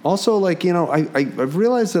also, I've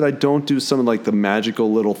realized that I don't do some of, the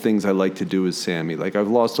magical little things I like to do with Sammy. Like, I've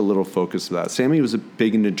lost a little focus of that. Sammy was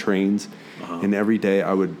big into trains, and every day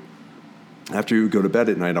after he would go to bed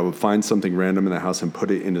at night, I would find something random in the house and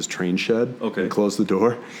put it in his train shed and close the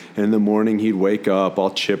door. And in the morning, he'd wake up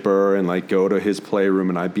all chipper and, go to his playroom,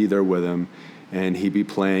 and I'd be there with him. And he'd be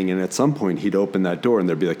playing, and at some point he'd open that door, and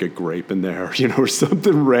there'd be a grape in there, or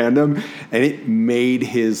something random, and it made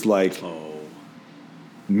his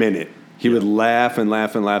minute. He would laugh and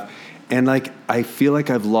laugh and laugh, and I feel like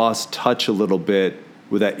I've lost touch a little bit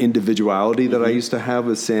with that individuality that I used to have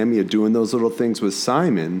with Sammy, of doing those little things with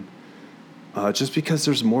Simon, just because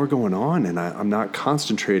there's more going on, and I'm not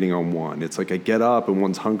concentrating on one. It's like I get up and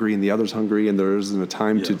one's hungry and the other's hungry, and there isn't a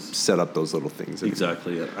time to set up those little things anymore.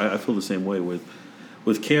 Exactly. I feel the same way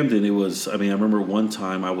with Camden. It was, I remember one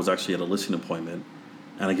time I was actually at a listing appointment,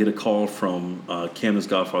 and I get a call from Camden's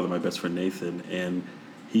godfather, my best friend Nathan, and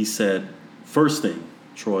he said, first thing,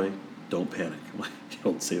 Troy, don't panic. I'm like, you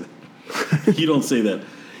don't say that. You don't say that.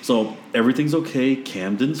 So everything's okay.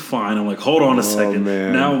 Camden's fine. I'm like, hold on a second.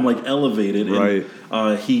 Man. Now I'm elevated. Right.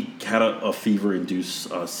 And he had a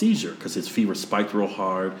fever-induced seizure because his fever spiked real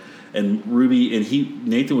hard. And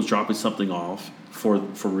Nathan was dropping something off for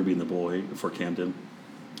Ruby and the boy, for Camden.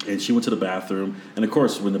 And she went to the bathroom. And of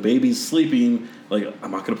course, when the baby's sleeping, I'm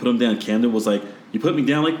not going to put him down. Camden was like, you put me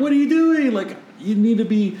down. Like, what are you doing? Like, you need to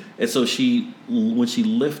be. And so when she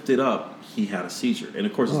lifted up, he had a seizure. And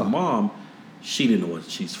of course, as a mom, she didn't know what.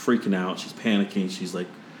 She's freaking out. She's panicking. She's like,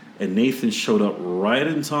 and Nathan showed up right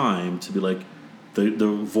in time to be like the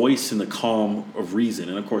voice and the calm of reason.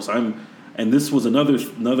 And of course, and this was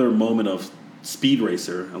another moment of Speed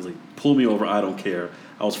Racer. I was like, pull me over. I don't care.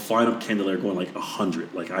 I was flying up Candelaire going like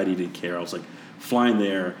 100. Like, I didn't care. I was like flying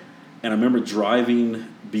there. And I remember driving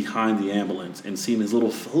behind the ambulance and seeing his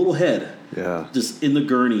little head, just in the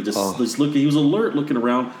gurney, just looking. He was alert, looking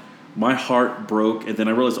around. My heart broke, and then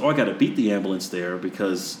I realized, I got to beat the ambulance there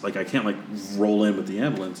because, like, I can't like roll in with the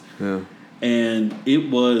ambulance. Yeah. And it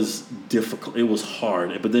was difficult. It was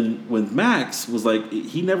hard. But then when Max was like,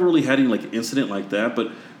 he never really had any like incident like that.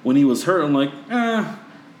 But when he was hurt, I'm like,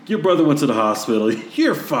 your brother went to the hospital.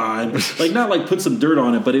 You're fine. Like, not like put some dirt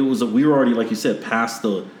on it, but it was we were already, like you said, past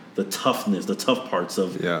the toughness, the tough parts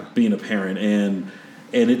of being a parent. And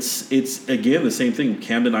it's again the same thing.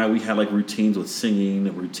 Camden and I, we had like routines with singing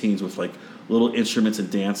and routines with like little instruments and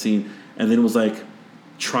dancing. And then it was like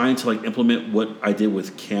trying to like implement what I did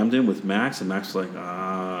with Camden with Max, and Max was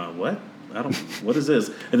like, what? What is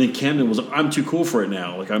this? And then Camden was like, I'm too cool for it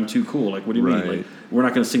now. Like, I'm too cool. Like, what do you mean? Like, we're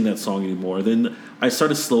not going to sing that song anymore. Then I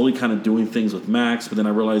started slowly kind of doing things with Max, but then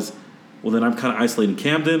I realized, well, then I'm kind of isolating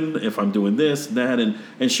Camden if I'm doing this, that,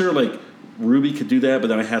 and sure, like, Ruby could do that, but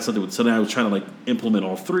then I had something with, so then I was trying to like implement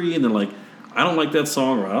all three, and then like, I don't like that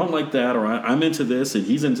song, or I don't like that, or I'm into this and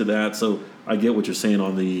he's into that. So I get what you're saying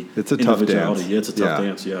on the it's a tough dance. Yeah, it's a tough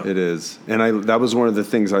dance. Yeah, it is. And that was one of the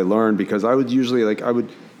things I learned, because I would usually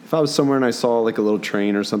if I was somewhere and I saw like a little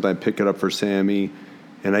train or something, I'd pick it up for Sammy.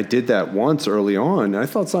 And I did that once early on. I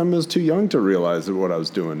thought Simon was too young to realize what I was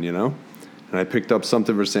doing, you know? And I picked up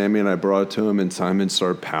something for Sammy and I brought it to him, and Simon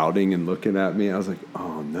started pouting and looking at me. I was like,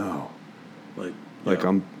 oh no. Like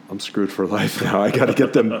I'm screwed for life now. I got to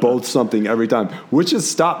get them both something every time, which has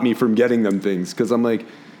stopped me from getting them things, because I'm like,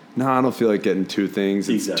 no, I don't feel like getting two things.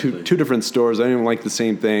 It's two different stores. I don't even like the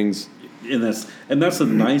same things. And that's a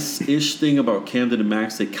nice-ish thing about Camden and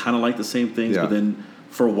Max. They kind of like the same things, but then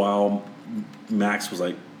for a while, Max was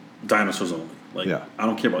like, dinosaurs only. Like, I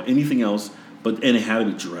don't care about anything else. And it had to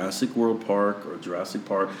be Jurassic World Park or Jurassic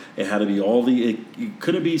Park. It had to be it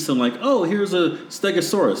couldn't be some like, oh, here's a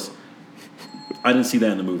Stegosaurus. I didn't see that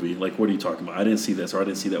in the movie. Like, what are you talking about? I didn't see this, or I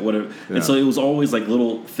didn't see that, whatever. Yeah. And so it was always like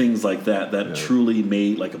little things like that truly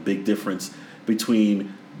made like a big difference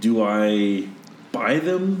between, do I buy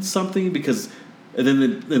them something? Because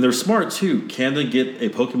and they're smart too. Can they get a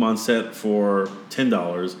Pokemon set for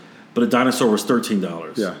 $10, but a dinosaur was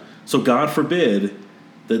 $13? Yeah. So God forbid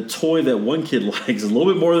the toy that one kid likes is a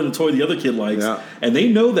little bit more than the toy the other kid likes, and they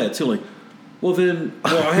know that too. Like, well,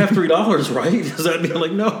 I have $3, right? Does that mean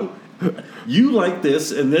like, no? You like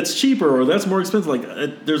this, and that's cheaper, or that's more expensive.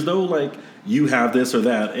 Like, there's no like, you have this or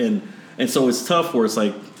that, and so it's tough. Where it's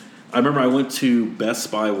like, I remember I went to Best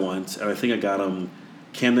Buy once, and I think I got them.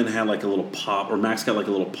 Camden had like a little pop, or Max got like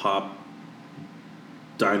a little pop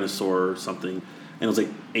dinosaur or something, and it was like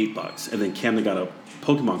 $8. And then Camden got a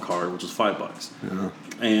Pokemon card, which was $5. Yeah.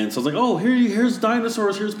 And so I was like, oh, here's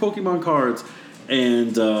dinosaurs, here's Pokemon cards,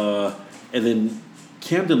 and then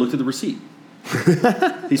Camden looked at the receipt.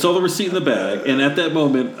 He saw the receipt in the bag, and at that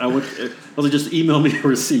moment, I was like, just email me a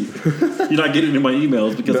receipt. You're not getting it in my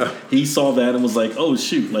emails, because he saw that and was like, oh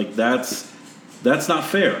shoot, like that's not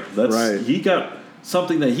fair. That's right. He got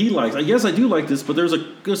something that he likes. Yes, I do like this, but there's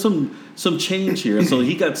some change here, and so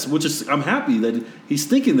he got, which is, I'm happy that he's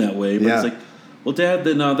thinking that way. But it's like, well, Dad,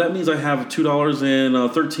 then that means I have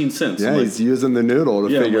 $2.13. Yeah, he's using the noodle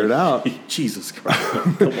to figure it out. Jesus Christ!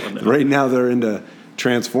 Come on now. Right now they're into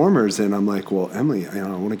Transformers, and I'm like, well, Emily, I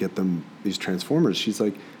want to get them these Transformers. She's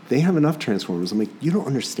like, they have enough Transformers. I'm like, you don't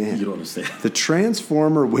understand. You don't understand. The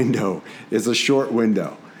Transformer window is a short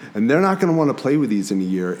window, and they're not going to want to play with these in a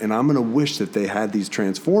year, and I'm going to wish that they had these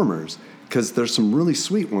Transformers, because there's some really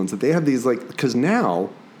sweet ones that they have these, like, because now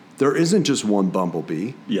there isn't just one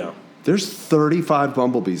Bumblebee. Yeah. There's 35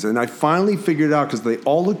 Bumblebees, and I finally figured it out, because they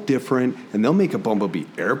all look different, and they'll make a Bumblebee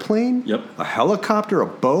airplane, a helicopter, a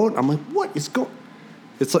boat. I'm like, what is going?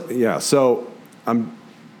 It's like, so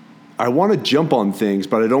I want to jump on things,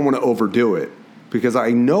 but I don't want to overdo it, because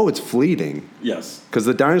I know it's fleeting. Yes. Because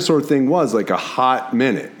the dinosaur thing was like a hot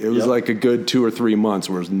minute. It was like a good 2 or 3 months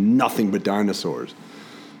where it was nothing but dinosaurs.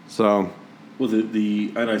 So. Well, I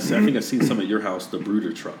think I've seen some at your house, the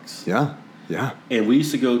Brooder trucks. Yeah. Yeah. And we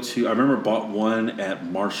used to go to, I remember bought one at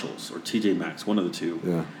Marshall's or TJ Maxx, one of the two.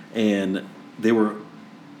 Yeah. And they were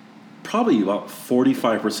probably about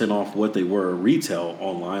 45% off what they were retail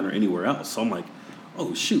online or anywhere else. So I'm like,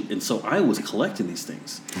 oh shoot! And so I was collecting these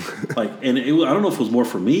things, I don't know if it was more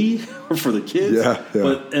for me or for the kids. Yeah.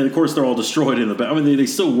 And of course they're all destroyed in the back. I mean, they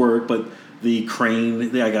still work, but the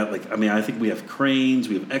crane. I think we have cranes,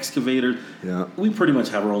 we have excavators. Yeah. We pretty much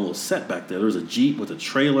have our own little set back there. There's a Jeep with a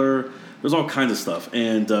trailer. There's all kinds of stuff,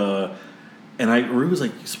 and Rue was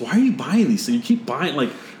like, so "Why are you buying these things? You keep buying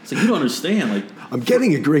it's like you don't understand. Like I'm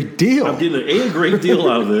getting a great deal. I'm getting a great deal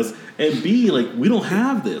out of this, and B, like we don't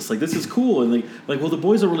have this. Like this is cool, and well, the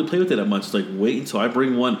boys don't really play with it that much. It's like wait until I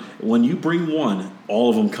bring one. When you bring one,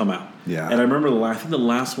 all of them come out. Yeah. And I remember I think the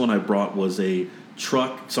last one I brought was a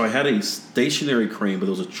truck. So I had a stationary crane, but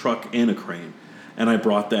there was a truck and a crane. And I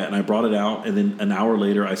brought that, and I brought it out, and then an hour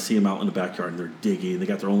later, I see them out in the backyard, and they're digging. They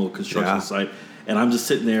got their own little construction site, and I'm just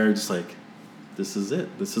sitting there, just like, this is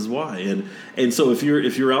it. This is why. And so if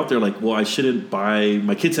you're out there like, well, I shouldn't buy.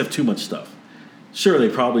 My kids have too much stuff. Sure, they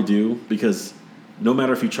probably do, because no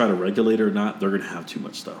matter if you try to regulate it or not, they're going to have too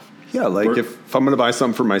much stuff. Yeah, like if I'm going to buy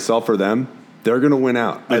something for myself or them, they're going to win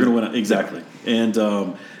out. They're going to win out, exactly.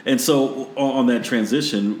 Yeah. And so on that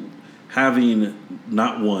transition, having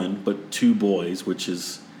not one but two boys, which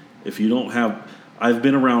is if you don't have, I've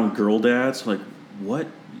been around girl dads like, what?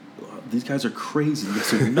 These guys are crazy.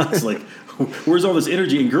 These guys are nuts. Like, where's all this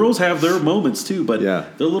energy? And girls have their moments too, but they're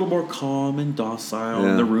a little more calm and docile,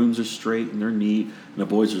 and the rooms are straight and they're neat. And the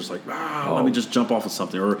boys are just like, let me just jump off of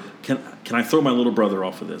something, or can I throw my little brother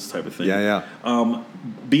off of this type of thing?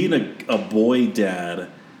 Being a boy dad,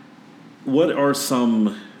 what are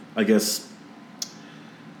some, I guess,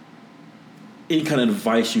 any kind of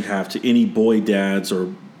advice you have to any boy dads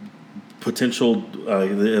or potential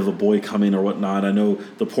they have a boy coming or whatnot? I know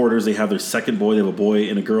the Porters, they have their second boy. They have a boy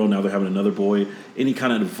and a girl. Now they're having another boy. Any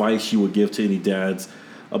kind of advice you would give to any dads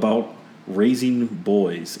about raising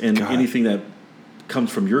boys and anything that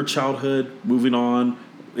comes from your childhood, moving on,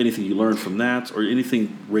 anything you learned from that, or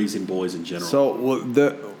anything raising boys in general? So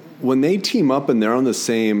when they team up and they're on the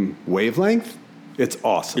same wavelength, it's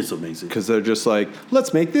awesome. It's amazing. Because they're just like,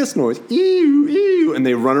 let's make this noise. Ew, ew. And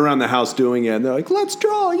they run around the house doing it. And they're like, let's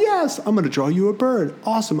draw. Yes. I'm going to draw you a bird.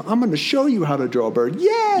 Awesome. I'm going to show you how to draw a bird. Yay.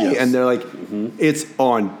 Yes. And they're like, it's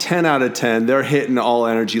on 10 out of 10. They're hitting all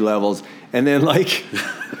energy levels. And then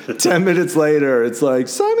 10 minutes later, it's like,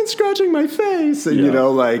 Simon's scratching my face. And,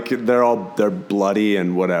 they're bloody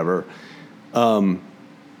and whatever.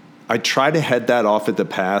 I try to head that off at the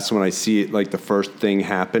pass when I see it, the first thing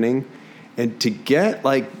happening. And to get,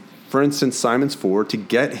 for instance, Simon's 4, to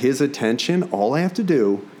get his attention, all I have to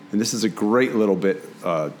do, and this is a great little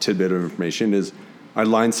tidbit of information, is I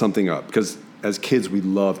line something up. Because as kids, we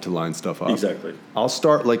love to line stuff up. Exactly. I'll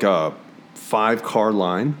start a 5-car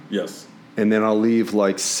line. Yes. And then I'll leave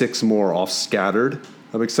 6 more off scattered.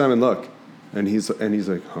 I'm like, Simon, look. And he's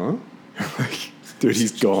like, huh? Dude,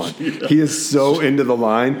 he's gone. Yeah. He is so into the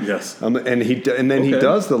line. Yes. And then he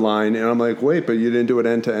does the line, and I'm like, wait, but you didn't do it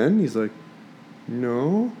end to end? He's like,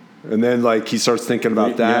 no. And then he starts thinking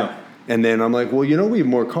about that. Yeah. And then I'm like, well, we have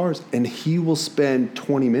more cars. And he will spend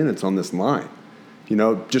 20 minutes on this line,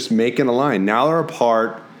 just making a line. Now they're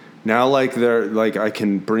apart. Now they're I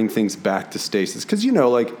can bring things back to stasis. Because,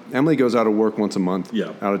 Emily goes out of work once a month,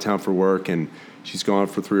 out of town for work, and she's gone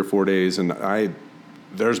for 3 or 4 days. And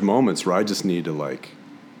there's moments where I just need to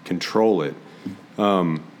control it.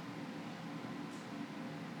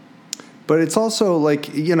 But it's also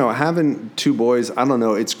having 2 boys, I don't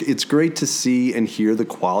know, it's great to see and hear the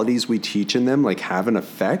qualities we teach in them have an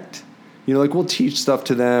effect. We'll teach stuff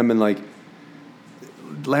to them, and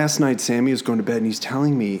last night Sammy was going to bed and he's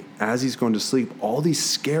telling me as he's going to sleep all these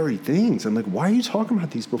scary things. I'm like, why are you talking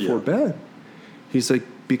about these before bed? He's like,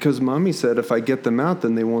 because mommy said if I get them out,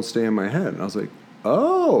 then they won't stay in my head. And I was like,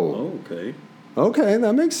 oh, okay,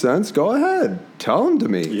 that makes sense. Go ahead. Tell them to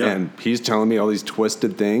me. Yeah. And he's telling me all these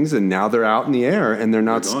twisted things, and now they're out in the air, and they're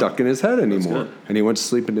not stuck in his head anymore. And he went to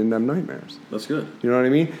sleep and didn't have nightmares. That's good. You know what I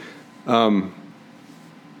mean?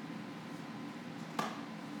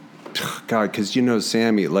 God, because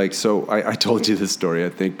Sammy, so I told you this story, I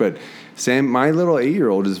think, but my little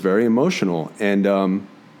 8-year-old is very emotional, and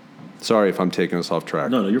sorry if I'm taking us off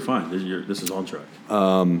track. No, you're fine. This is on track.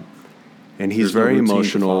 And he's very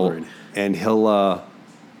emotional, and he'll,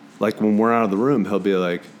 when we're out of the room, he'll be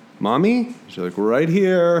like, Mommy? She's like, we're right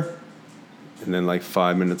here. And then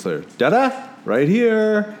 5 minutes later, Dada, right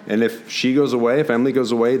here. And if she goes away, if Emily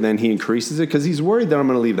goes away, then he increases it because he's worried that I'm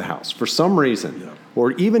going to leave the house for some reason,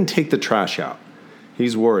 or even take the trash out.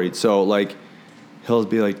 He's worried. So he'll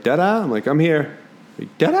be like, Dada. I'm like, I'm here.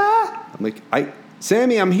 Like, Dada. I'm like,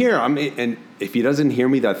 Sammy, I'm here. And if he doesn't hear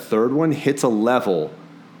me, that third one hits a level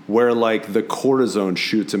where the cortisone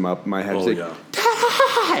shoots him up in my head. He's like,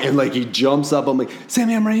 Dada. And like he jumps up. I'm like,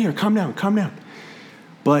 Sammy, I'm right here. Calm down.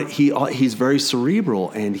 But he's very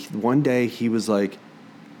cerebral. And one day he was like,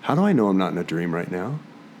 how do I know I'm not in a dream right now?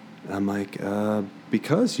 And I'm like,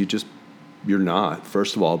 because you're not,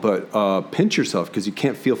 first of all. But pinch yourself because you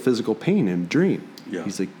can't feel physical pain in a dream. Yeah.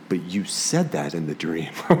 He's like, but you said that in the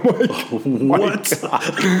dream. I'm like, what?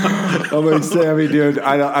 I'm like, Sammy, dude,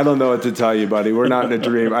 I don't know what to tell you, buddy. We're not in a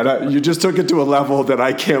dream. You just took it to a level that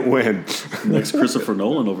I can't win. Next Christopher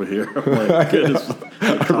Nolan over here. I'm like, goodness,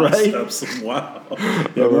 the concepts. Right? Wow.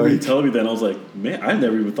 Yeah, when you telling me that, I was like, man, I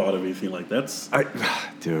never even thought of anything like that.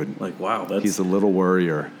 Dude. Like, wow. He's a little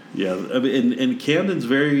worrier. Yeah. I mean, and Camden's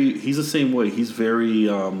he's the same way. He's very,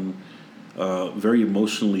 very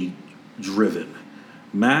emotionally driven.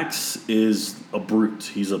 Max is a brute.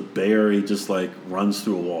 He's a bear. He just like runs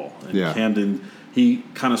through a wall. And Camden, he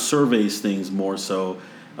kind of surveys things more so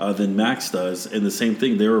than Max does. And the same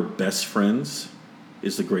thing, they were best friends.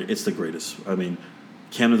 It's the greatest. I mean,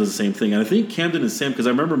 Camden does the same thing. And I think Camden and Sam, because I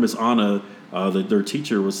remember Miss Anna, their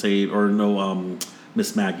teacher was saying,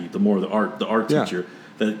 Miss Maggie, the art teacher,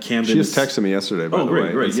 that Camden. She just texted me yesterday, by the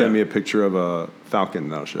way. Great, and sent me a picture of a falcon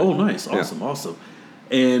that I'll show you. Oh, nice. Awesome.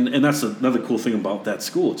 And that's another cool thing about that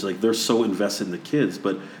school. It's like they're so invested in the kids.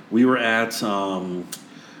 But we were at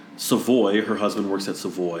Savoy. Her husband works at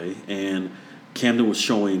Savoy. And Camden was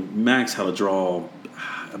showing Max how to draw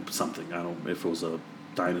something. I don't know if it was a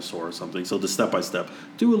dinosaur or something. So just step by step.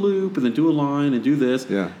 Do a loop and then do a line and do this.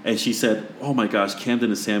 Yeah. And she said, oh, my gosh, Camden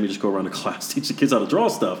and Sammy just go around the class, teach the kids how to draw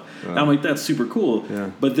stuff. And I'm like, that's super cool.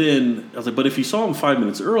 Yeah. But then I was like, but if you saw them 5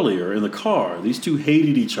 minutes earlier in the car, these two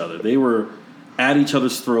hated each other. They were at each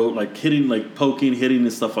other's throat, like hitting, like poking, hitting,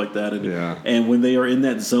 and stuff like that. And when they are in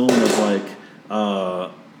that zone of like,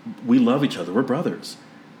 we love each other, we're brothers.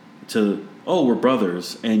 We're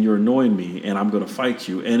brothers, and you're annoying me, and I'm going to fight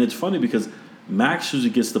you. And it's funny because Max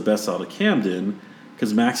usually gets the best out of Camden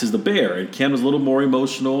because Max is the bear, and Camden's a little more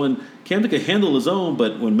emotional, and Camden can handle his own.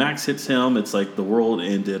 But when Max hits him, it's like the world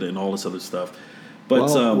ended and all this other stuff. But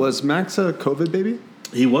was Max a COVID baby?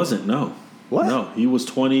 He wasn't. No. What? No, he was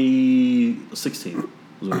 2016 was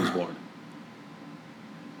when he was born.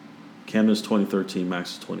 Camden was 2013,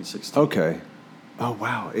 Max was 2016. Okay. Oh,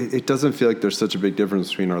 wow. It doesn't feel like there's such a big difference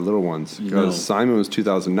between our little ones. Because Simon was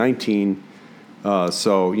 2019,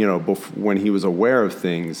 so, when he was aware of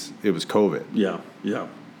things, it was COVID. Yeah.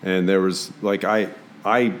 And there was, like,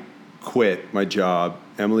 I quit my job.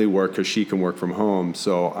 Emily worked because she can work from home.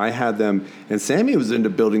 So I had them, and Sammy was into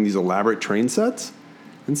building these elaborate train sets.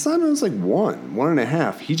 And Simon was like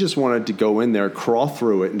 1.5. He just wanted to go in there, crawl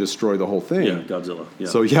through it, and destroy the whole thing. Yeah, Godzilla. Yeah.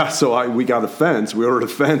 So we got a fence. We ordered a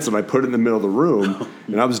fence, and I put it in the middle of the room.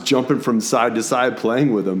 And I was jumping from side to side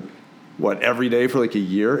playing with him, every day for like a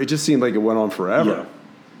year? It just seemed like it went on forever.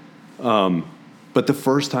 Yeah. But the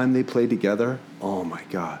first time they played together, oh my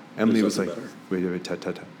God. Emily was like, wait,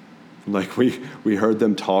 Ted. Like we heard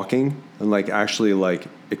them talking and like actually like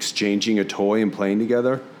exchanging a toy and playing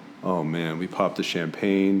together. Oh, man, we popped the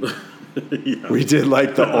champagne. Yeah. We did,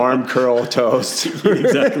 like, the arm curl toast.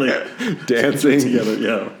 Exactly. Dancing.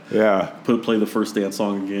 Together, yeah. Play the first dance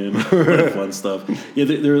song again. Fun stuff. Yeah,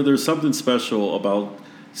 there's something special about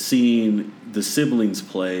seeing the siblings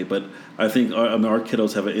play, but I think our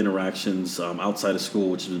kiddos have interactions outside of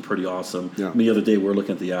school, which has been pretty awesome. Yeah. I mean, the other day we were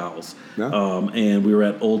looking at the Owls, and we were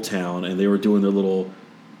at Old Town, and they were doing their little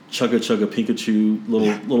chugga Pikachu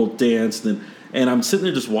little dance, and I'm sitting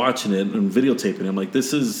there just watching it and videotaping it. I'm like,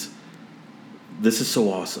 this is so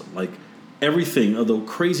awesome. Like everything, the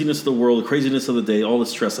craziness of the world, the craziness of the day, all the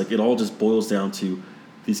stress, like it all just boils down to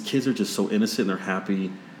these kids are just so innocent and they're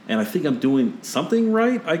happy. And I think I'm doing something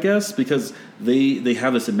right, I guess, because they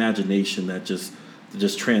have this imagination that just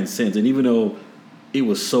transcends. And even though it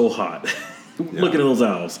was so hot, looking at those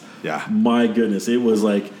owls, my goodness, it was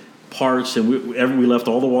like parched, and we left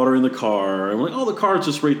all the water in the car, and we're like, oh, the car's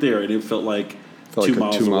just right there, and it felt like 2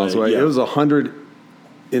 miles away. Yeah. It was 100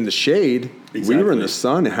 in the shade. Exactly. We were in the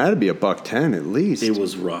sun. It had to be $110 at least. It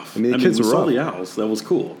was rough. I mean, the kids were rough. Saw the owls. That was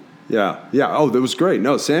cool. Yeah. Oh, that was great.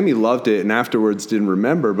 No, Sammy loved it, and afterwards didn't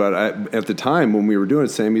remember. But at the time when we were doing it,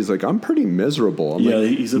 Sammy's like, "I'm pretty miserable." I'm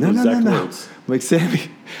like, he said the exact words. I'm like, Sammy,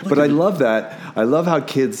 but I love that. I love how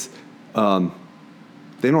kids.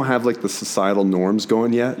 They don't have like the societal norms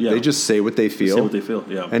going yet. Yeah. They just say what they feel.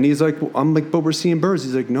 Yeah. And he's like, I'm like, but we're seeing birds.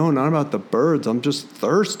 He's like, no, not about the birds. I'm just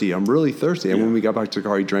thirsty. I'm really thirsty. And when we got back to the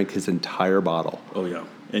car, he drank his entire bottle. Oh, yeah.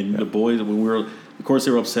 And the boys, when we were, of course,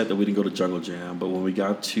 they were upset that we didn't go to Jungle Jam. But when we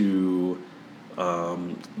got to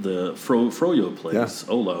the Froyo place,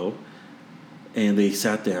 Olo, And they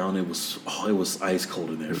sat down. It was ice cold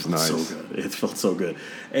in there. It felt nice. so good. It felt so good.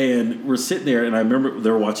 And we're sitting there, and I remember they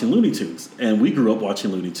were watching Looney Tunes, and we grew up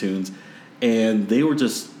watching Looney Tunes, and they were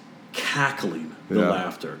just cackling the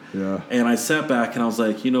laughter. Yeah. And I sat back, and I was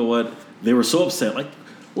like, you know what? They were so upset. Like,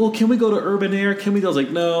 well, can we go to Urban Air? Can we go? I was like,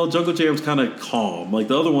 no, Jungle Jam's kind of calm. Like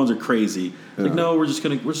the other ones are crazy. Like, no, we're just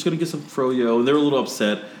gonna get some froyo. And they were a little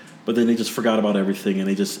upset, but then they just forgot about everything, and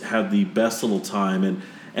they just had the best little time.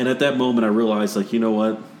 And at that moment, I realized, like, you know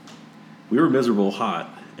what? We were miserable hot.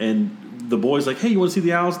 And the boys like, hey, you want to see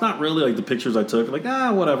the owls? Not really. Like, the pictures I took, like,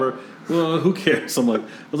 whatever. Well, who cares? I'm like,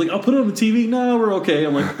 I was like, I'll put it on the TV. No, we're okay.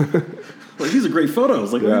 I'm like, these are great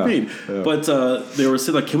photos. Like, what do you mean? Yeah. But they were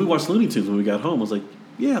saying, like, can we watch Looney Tunes when we got home? I was like,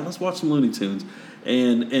 yeah, let's watch some Looney Tunes.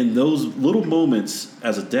 And those little moments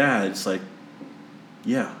as a dad, it's like,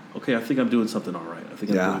 yeah, okay, I think I'm doing something all right. I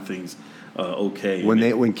think I'm doing things okay.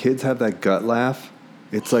 When kids have that gut laugh,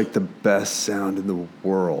 it's like the best sound in the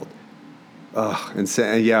world. And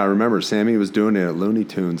I remember Sammy was doing it at Looney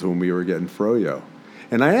Tunes when we were getting froyo.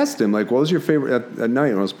 And I asked him, like, what was your favorite at night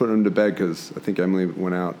when I was putting him to bed because I think Emily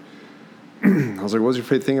went out. I was like, what was your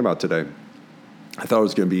favorite thing about today? I thought it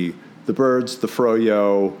was going to be the birds, the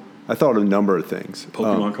froyo. I thought a number of things.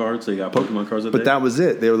 Pokemon cards? They got Pokemon cards that day? But that was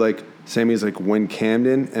it. They were like, Sammy's like, when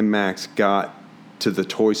Camden and Max got to the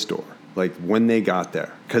toy store, like when they got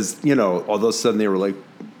there. Because, all of a sudden they were like,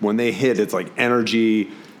 when they hit, it's like energy,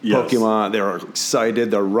 Pokemon. They're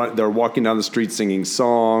excited. They're walking down the street singing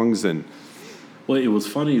songs. And well, it was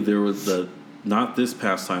funny. There was not this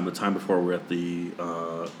past time, the time before we were at the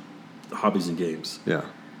Hobbies and Games. Yeah.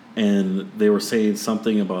 And they were saying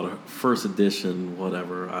something about a first edition,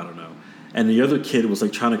 whatever, I don't know. And the other kid was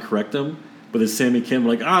like trying to correct them. But then Sammy and Kim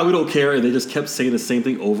were like, we don't care. And they just kept saying the same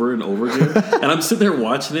thing over and over again. And I'm sitting there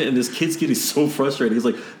watching it, and this kid's getting so frustrated. He's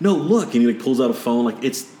like, no, look. And he like pulls out a phone, like,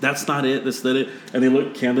 that's not it, that's not it. And they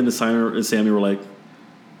look, Camden and Sammy were like,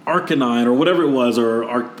 Arcanine or whatever it was,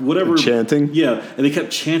 or whatever. Chanting? Yeah. And they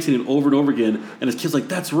kept chanting it over and over again. And his kid's like,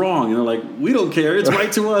 that's wrong. And they're like, we don't care. It's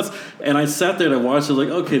right to us. And I sat there and I watched it. I was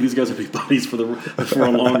like, okay, these guys will be buddies for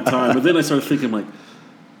a long time. But then I started thinking, like,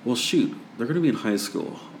 well, shoot, they're going to be in high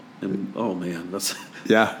school. And, oh, man, that's...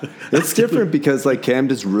 Yeah. It's different because, like,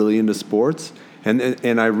 Camden's really into sports.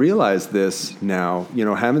 And I realize this now,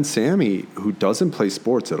 having Sammy, who doesn't play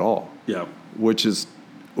sports at all. Yeah. Which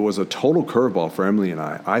was a total curveball for Emily and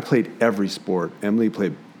I. I played every sport. Emily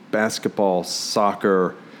played basketball,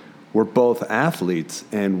 soccer. We're both athletes,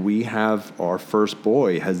 and we have our first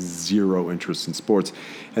boy has zero interest in sports.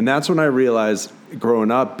 And that's when I realized,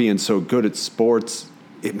 growing up, being so good at sports,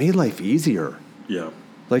 it made life easier. Yeah.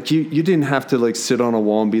 Like, you didn't have to, like, sit on a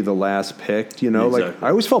wall and be the last picked, Exactly. Like,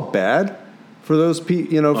 I always felt bad for those for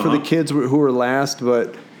the kids who were last.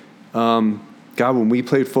 But, God, when we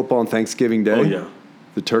played football on Thanksgiving Day. Oh, yeah.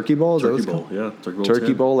 The Turkey Bowl?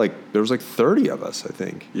 Turkey Bowl, like, there was like 30 of us, I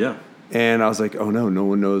think. Yeah. And I was like, oh, no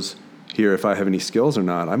one knows here if I have any skills or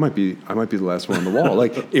not. I might be the last one on the wall.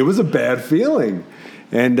 Like, it was a bad feeling.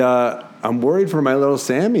 And I'm worried for my little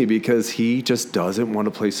Sammy because he just doesn't want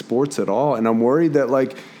to play sports at all. And I'm worried that,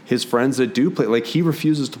 like, his friends that do play, like, he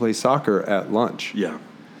refuses to play soccer at lunch. Yeah.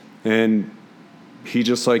 And he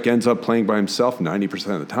just, like, ends up playing by himself 90%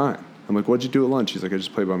 of the time. I'm like, what'd you do at lunch? He's like, I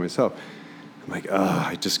just play by myself. I'm like,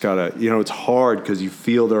 I just gotta, it's hard because you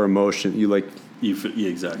feel their emotion. Exactly. You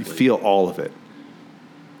feel all of it.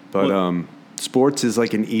 But sports is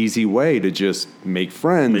like an easy way to just make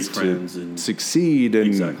friends and succeed. And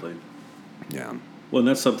exactly. Yeah. Well, and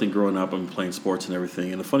that's something growing up and playing sports and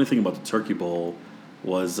everything. And the funny thing about the Turkey Bowl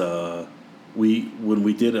was when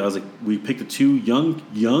we did it, I was like, we picked the two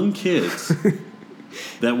young kids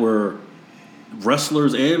that were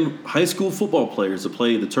wrestlers and high school football players to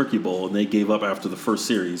play the Turkey Bowl, and they gave up after the first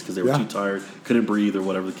series because they were too tired, couldn't breathe, or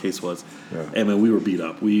whatever the case was. Yeah. And man, we were beat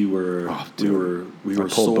up. We were sore.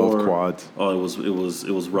 Both quads. Oh, it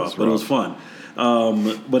was rough, but it was fun.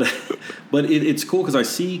 But it's cool because I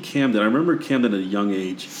see Camden. I remember Camden at a young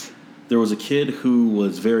age. There was a kid who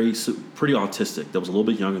was pretty autistic that was a little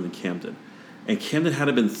bit younger than Camden, and Camden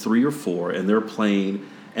had been 3 or 4, and they're playing.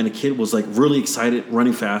 And the kid was like really excited,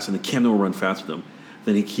 running fast, and the Camden will run fast with him.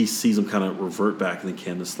 Then he sees him kind of revert back, and then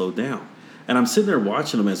Camden slowed down. And I'm sitting there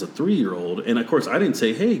watching him as a 3-year-old, and of course I didn't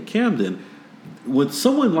say, "Hey, Camden, with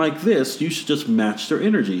someone like this, you should just match their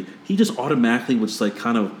energy." He just automatically was like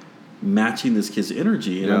kind of matching this kid's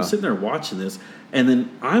energy, and I'm sitting there watching this, and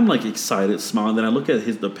then I'm like excited, smiling. Then I look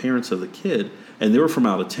at the parents of the kid, and they were from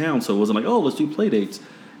out of town, so it wasn't like, "Oh, let's do play dates."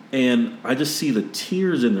 And I just see the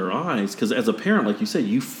tears in their eyes because as a parent, like you said,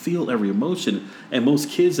 you feel every emotion. And most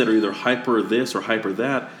kids that are either hyper this or hyper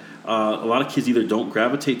that a lot of kids either don't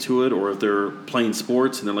gravitate to it, or if they're playing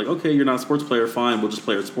sports and they're like, okay, you're not a sports player, fine, we'll just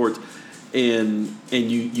play our sports. And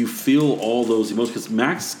you feel all those emotions, because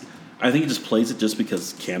Max, I think he just plays it just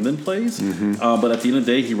because Camden plays. But at the end of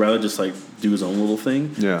the day, he'd rather just like do his own little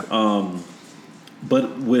thing. Yeah.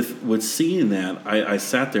 But with seeing that, I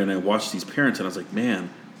sat there and I watched these parents, and I was like, man,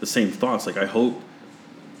 the same thoughts. Like, I hope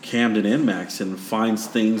Camden and Maxon finds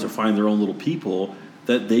things or find their own little people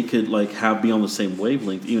that they could like be on the same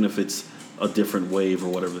wavelength, even if it's a different wave or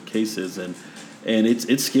whatever the case is. And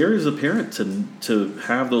it's scary as a parent to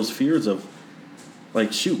have those fears of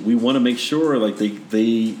like, shoot, we want to make sure like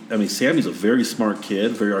they I mean, Sammy's a very smart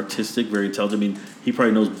kid, very artistic, very intelligent. I mean, he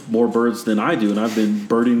probably knows more birds than I do, and I've been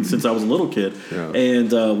birding since I was a little kid. Yeah.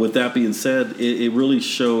 And with that being said, it really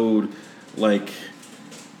showed like,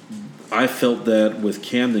 I felt that with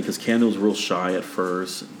Camden, because Camden was real shy at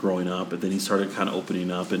first growing up, and then he started kind of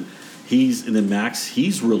opening up, and then Max,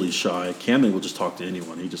 he's really shy. Camden will just talk to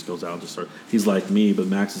anyone. He just goes out and just he's like me, but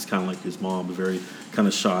Max is kind of like his mom, very kind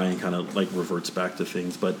of shy and kind of like reverts back to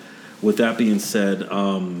things. But with that being said,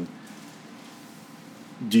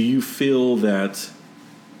 do you feel that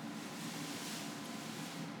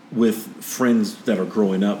with friends that are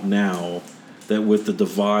growing up now, that with the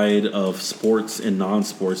divide of sports and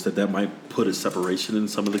non-sports, that might put a separation in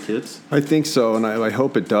some of the kids? I think so, and I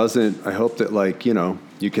hope it doesn't. I hope that, like, you know,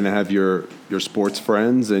 you can have your sports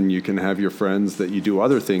friends, and you can have your friends that you do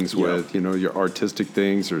other things with, you know, your artistic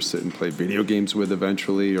things, or sit and play video games with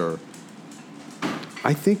eventually. Or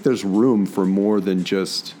I think there's room for more than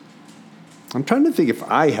just... I'm trying to think if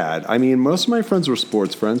I mean, most of my friends were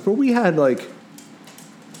sports friends, but we had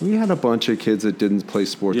a bunch of kids that didn't play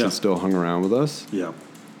sports and still hung around with us. Yeah.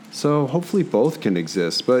 So hopefully both can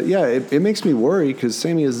exist. But yeah, it makes me worry, because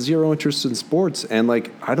Sammy has zero interest in sports. And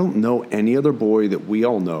like, I don't know any other boy that we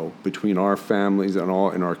all know between our families and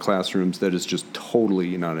all in our classrooms that is just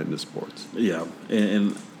totally not into sports. Yeah.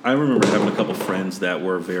 And I remember having a couple friends that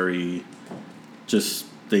were very just,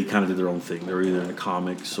 they kind of did their own thing. They were either into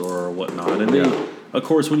comics or whatnot. And they, of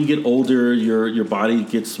course, when you get older, your body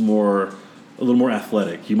gets a little more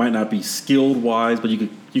athletic. You might not be skilled wise, but you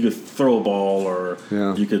could throw a ball, or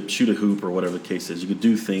you could shoot a hoop, or whatever the case is. You could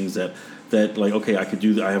do things that like, okay, I could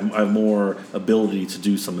do. I have more ability to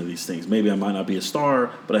do some of these things. Maybe I might not be a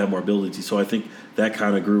star, but I have more ability. So I think that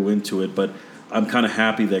kind of grew into it. But I'm kind of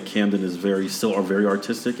happy that Camden is still very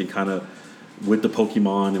artistic, and kind of with the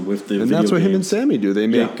Pokemon and with the video that's what games. Him and Sammy do. They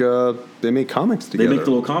make comics together. They make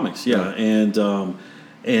the little comics, and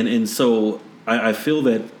so I feel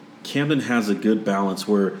that Camden has a good balance,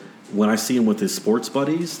 where when I see him with his sports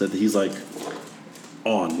buddies, that he's like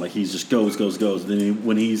on, like he's just goes. And then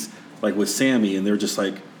when he's like with Sammy, and they're just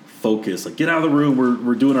like focused, like, get out of the room,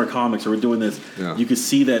 we're doing our comics, or we're doing this. Yeah. You can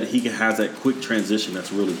see that he has that quick transition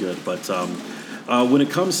that's really good. But when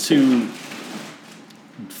it comes to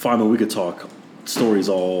we could talk stories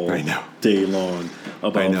all day long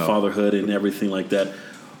about fatherhood and everything like that.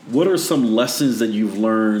 What are some lessons that you've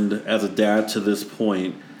learned as a dad to this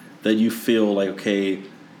point that you feel like, okay,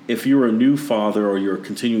 if you're a new father or you're a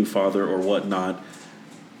continuing father or whatnot,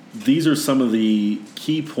 these are some of the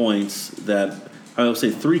key points that I would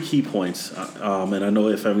say 3 key points. And I know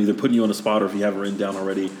if I'm either putting you on the spot or if you have it written down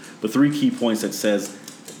already, but 3 key points that says,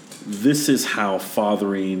 this is how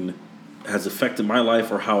fathering has affected my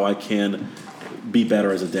life, or how I can be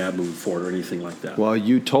better as a dad moving forward, or anything like that. Well,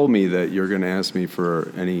 you told me that you're going to ask me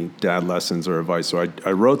for any dad lessons or advice, so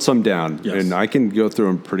I wrote some down, and I can go through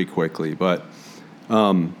them pretty quickly. But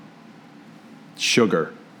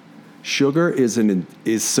sugar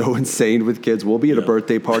is so insane with kids. We'll be at a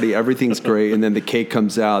birthday party, everything's great, and then the cake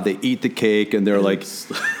comes out. They eat the cake, and they're like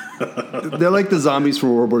the zombies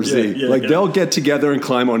from World War Z. They'll get together and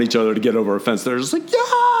climb on each other to get over a fence. They're just like, yeah!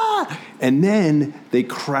 And then they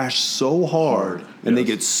crash so hard, and they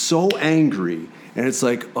get so angry, and it's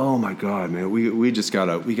like, oh my God, man, we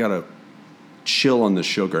gotta chill on the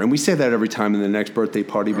sugar. And we say that every time in the next birthday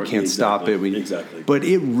party. We can't stop it. Exactly. But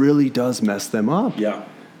it really does mess them up. Yeah.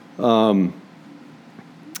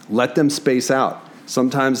 Let them space out.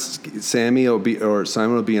 Sometimes Simon will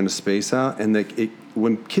be in a space out, and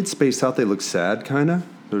when kids space out, they look sad, kind of.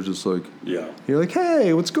 They're just like, you're like,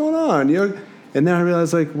 hey, what's going on? You know. And then I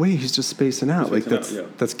realized, like, wait, he's just spacing out.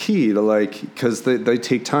 That's key to, like, because they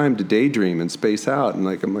take time to daydream and space out. And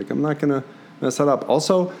I'm not gonna mess that up.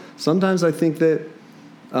 Also, sometimes I think that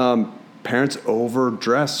parents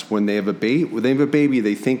overdress when they have a baby. When they have a baby,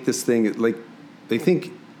 they think this thing, like, they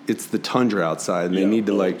think it's the tundra outside, and they need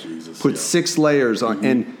to put 6 layers on. Mm-hmm.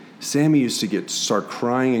 And Sammy used to start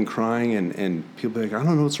crying, and people be like, I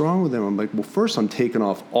don't know what's wrong with him. I'm like, well, first I'm taking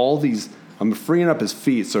off all these. I'm freeing up his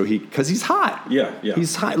feet because he's hot. Yeah.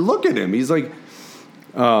 He's hot. Look at him. He's like,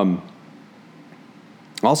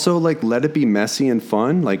 also like let it be messy and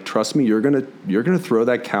fun. Like trust me, you're gonna throw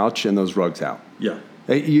that couch and those rugs out. Yeah.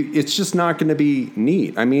 It's just not gonna be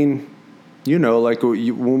neat. I mean, like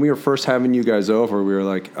when we were first having you guys over, we were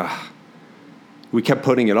like, we kept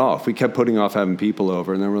putting it off. We kept putting off having people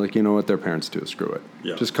over, and then we're like, you know what? Their parents do it. Screw it.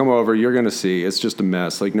 Yeah. Just come over. You're gonna see. It's just a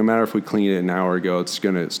mess. Like no matter if we cleaned it an hour ago, it's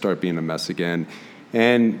gonna start being a mess again.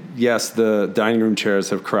 And yes, the dining room chairs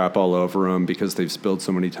have crap all over them because they've spilled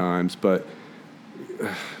so many times. But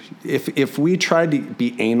if we tried to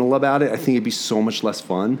be anal about it, I think it'd be so much less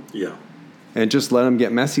fun. Yeah. And just let them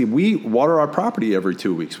get messy. We water our property every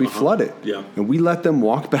 2 weeks. We flood it. Yeah. And we let them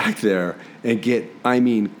walk back there and get,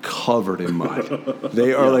 covered in mud.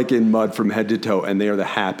 They are like in mud from head to toe, and they are the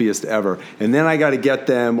happiest ever. And then I got to get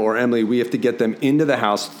them, or Emily, we have to get them into the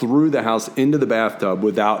house, through the house, into the bathtub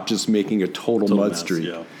without just making a total mud mess, streak.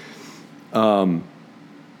 Yeah.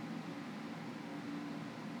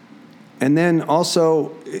 And then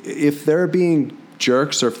also, if they're being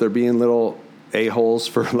jerks or if they're being little a-holes,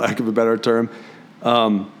 for lack of a better term,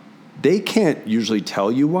 they can't usually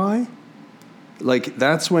tell you why. Like,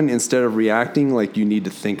 that's when instead of reacting, like, you need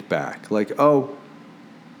to think back. Like, oh,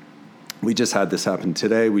 we just had this happen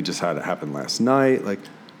today. We just had it happen last night. Like,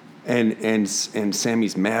 and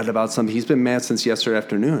Sammy's mad about something. He's been mad since yesterday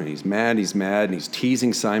afternoon. He's mad, and he's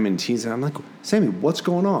teasing Simon, I'm like, Sammy, what's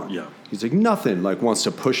going on? Yeah. He's like, nothing. Like, wants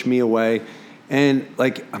to push me away. And,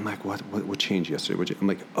 like, I'm like, what changed yesterday? I'm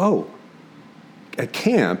like, oh, at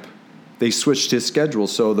camp, they switched his schedule.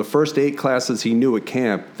 So the first 8 classes he knew at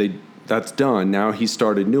camp, that's done. Now he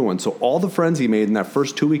started new ones. So all the friends he made in that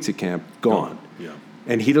first 2 weeks at camp, gone. Yeah.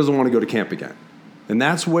 And he doesn't want to go to camp again. And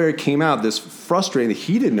that's where it came out, this frustrating that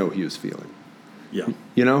he didn't know he was feeling. Yeah.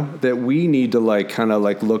 That we need to like kind of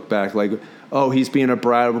like look back like, oh, he's being a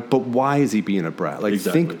brat, but why is he being a brat? Like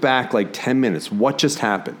think back like 10 minutes. What just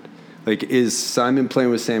happened? Like, is Simon playing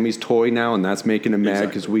with Sammy's toy now and that's making him mad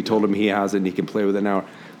because we told him he has it and he can play with it now?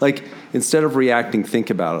 Like, instead of reacting, think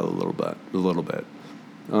about it a little bit.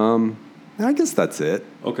 I guess that's it.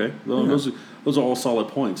 Okay. Well, those are all solid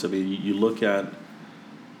points. I mean, you look at,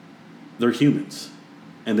 they're humans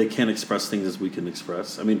and they can't express things as we can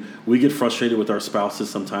express. I mean, we get frustrated with our spouses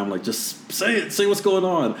sometimes, like, just say it, say what's going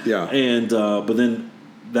on. Yeah. And, but then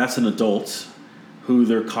that's an adult who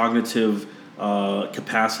their cognitive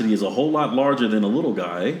capacity is a whole lot larger than a little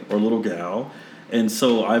guy or little gal. And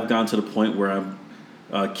so I've gone to the point where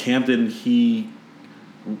Camden, he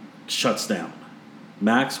shuts down.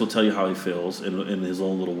 Max will tell you how he feels in his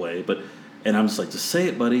own little way, and I'm just like, just say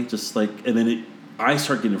it, buddy. Just like, and then I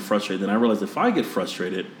start getting frustrated. And I realize if I get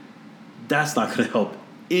frustrated, that's not going to help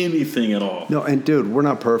anything at all. No, and dude, we're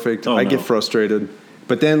not perfect. I get frustrated.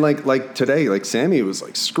 But then like today, like Sammy was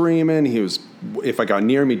like screaming. If I got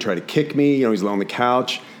near him, he'd try to kick me. He's on the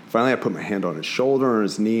couch. Finally, I put my hand on his shoulder or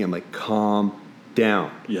his knee. I'm like, calm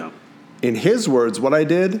down. Yeah. In his words, what I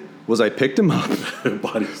did was I picked him up,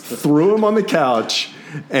 threw him on the couch,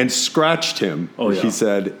 and scratched him, he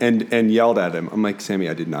said, and yelled at him. I'm like, Sammy,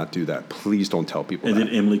 I did not do that. Please don't tell people that. And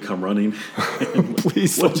then Emily come running.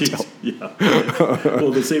 Please don't tell. Yeah.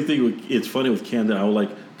 Well, the same thing, it's funny with Camden. I was like,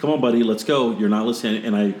 come on, buddy, let's go. You're not listening.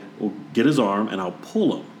 And I will get his arm, and I'll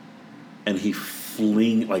pull him. And he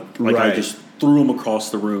I just threw him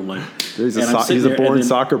across the room. Like, he's a born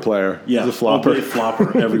soccer player. Yeah, he's a flopper.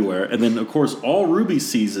 Flopper everywhere. And then, of course, all Ruby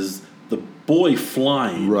sees is the boy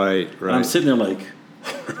flying. Right. And I'm sitting there like,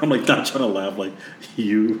 I'm like not trying to laugh, like,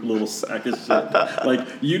 you little sack of shit. Like,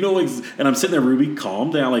 and I'm sitting there, Ruby,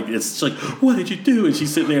 calm down. Like, it's like, what did you do? And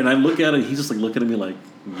she's sitting there, and I look at it, and he's just like looking at me like,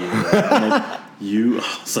 yeah. I'm like,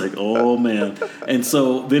 it's like, oh man. And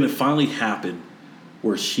so then it finally happened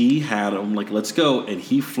where she had him like, let's go. And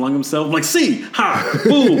he flung himself. I'm like, see, ha,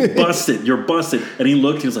 boom, busted. You're busted. And he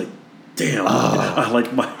looked, he was like, damn.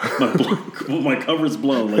 Like my cover's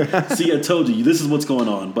blown. Like, see, I told you, this is what's going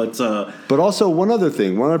on. But also one other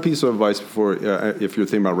piece of advice before, if you're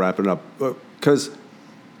thinking about wrapping up, because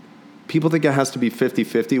people think it has to be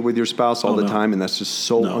 50-50 with your spouse all the time, and that's just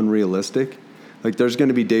so unrealistic. Like, there's going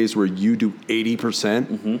to be days where you do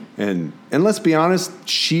 80%, and let's be honest,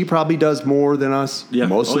 she probably does more than us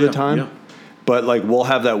most of the time. Yeah. But, like, we'll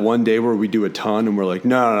have that one day where we do a ton, and we're like,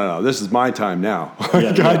 no, this is my time now.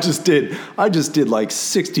 I just did like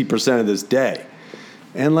 60% of this day.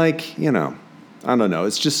 And, like, I don't know.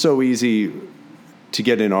 It's just so easy to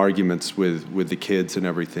get in arguments with the kids and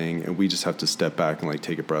everything, and we just have to step back and, like,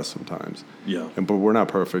 take a breath sometimes. Yeah. But we're not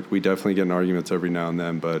perfect. We definitely get in arguments every now and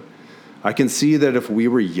then, but I can see that if we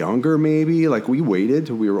were younger, maybe, like we waited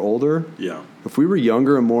till we were older. Yeah. If we were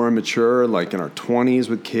younger and more immature, like in our 20s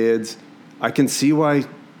with kids, I can see why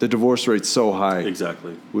the divorce rate's so high.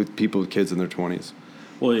 Exactly. With people with kids in their 20s.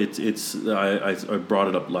 Well, I brought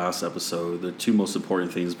it up last episode. The two most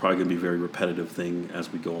important things, probably going to be a very repetitive thing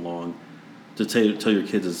as we go along. To tell your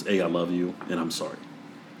kids is, A, I love you, and I'm sorry.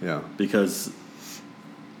 Yeah. Because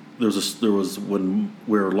there was when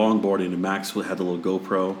we were longboarding and Max had the little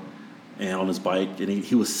GoPro and on his bike, and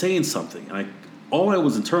he was saying something, and all I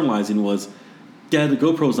was internalizing was, Dad, the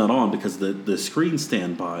GoPro's not on because the screen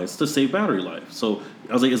standby is to save battery life. So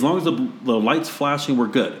I was like, as long as the light's flashing, we're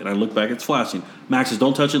good. And I look back, it's flashing. Max says,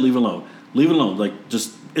 don't touch it, leave it alone. Leave it alone. Like,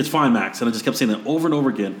 just, it's fine, Max. And I just kept saying that over and over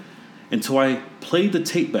again until I played the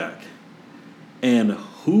tape back. And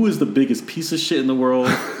who is the biggest piece of shit in the world?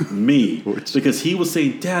 Me. Because he was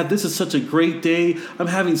saying, Dad, this is such a great day. I'm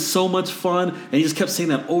having so much fun. And he just kept saying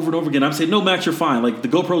that over and over again. I'm saying, no, Max, you're fine. Like, the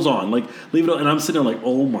GoPro's on. Like, leave it on. And I'm sitting there like,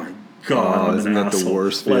 oh, my God. Isn't that the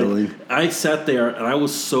worst feeling? Like, I sat there, and I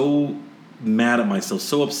was so mad at myself,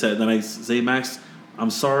 so upset. And then I say, Max, I'm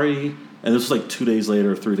sorry. And this was like 2 days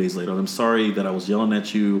later or 3 days later. I'm sorry that I was yelling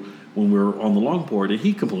at you when we were on the longboard. And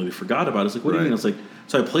he completely forgot about it. I was like, what do you mean? I was like,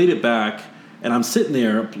 so I played it back. And I'm sitting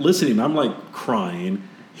there listening. I'm like crying.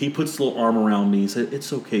 He puts a little arm around me. He said,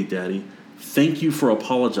 it's okay, Daddy. Thank you for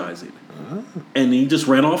apologizing. And he just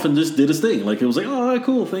ran off and just did his thing. Like, it was like, oh,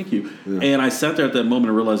 cool, thank you. Yeah. And I sat there at that moment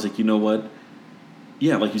and realized, like, you know what?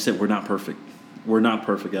 Yeah, like you said, we're not perfect. We're not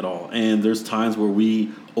perfect at all. And there's times where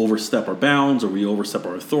we overstep our bounds or we overstep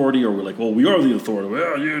our authority or we're like, well, we are the authority.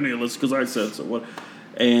 Well, you need this because I said so. What?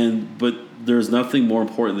 But there's nothing more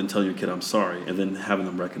important than telling your kid I'm sorry and then having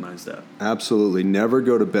them recognize that. Absolutely. Never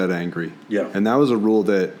go to bed angry. Yeah. And that was a rule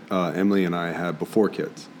that Emily and I had before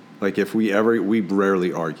kids. Like if we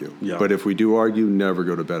rarely argue. Yeah. But if we do argue, never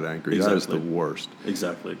go to bed angry. Exactly. That is the worst.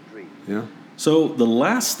 Exactly. Yeah. So the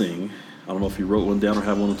last thing, I don't know if you wrote one down or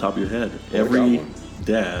have one on the top of your head. Every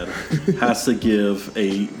dad has to give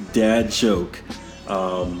a dad joke.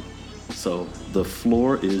 So the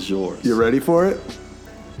floor is yours. You ready for it?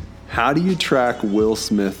 How do you track Will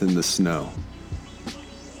Smith in the snow?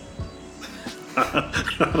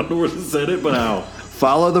 I don't know where to set it, but how?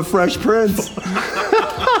 Follow the Fresh Prince.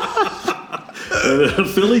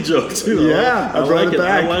 Philly joke, too. Yeah, I like it.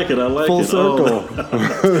 I like it. Full circle.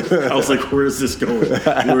 Oh. I was like, where is this going?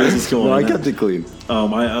 No, I kept it clean.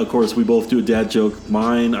 Of course, we both do a dad joke.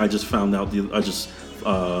 Mine, I just found out,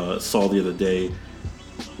 saw the other day.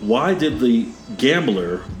 Why did the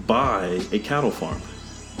gambler buy a cattle farm?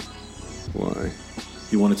 Why?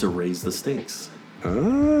 He wanted to raise the stakes.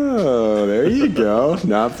 Oh, there you go.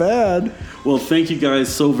 Not bad. Well, thank you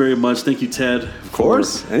guys so very much. Thank you, Ted. Of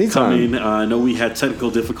course. Anytime. I know we had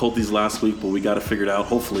technical difficulties last week, but we got it figured out.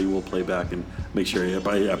 Hopefully, we'll play back and make sure.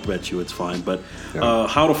 I bet you it's fine. But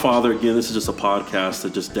How to Father, again, this is just a podcast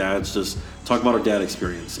that just dads just talk about our dad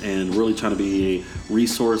experience and really trying to be a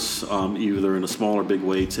resource either in a small or big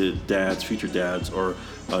way to dads, future dads, or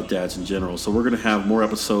dads in general. So we're going to have more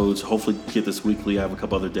episodes. Hopefully get this weekly. I have a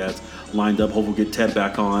couple other dads lined up. Hopefully we'll get Ted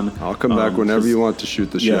back on. I'll come back whenever you want to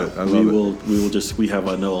shoot the shit. I love it. We have,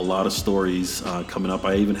 I know, a lot of stories coming up.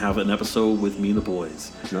 I even have an episode with me and the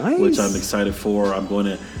boys. Nice. Which I'm excited for. I'm going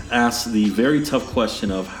to ask the very tough question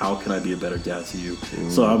of how can I be a better dad to you?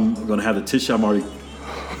 So I'm going to have the tissue. I'm already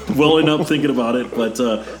welling up thinking about it, but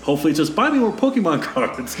hopefully just buy me more Pokemon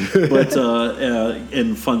cards, but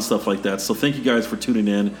and fun stuff like that. So thank you guys for tuning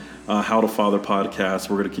in. How to Father podcast.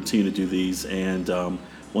 We're going to continue to do these, and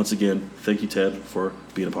once again, thank you, Ted, for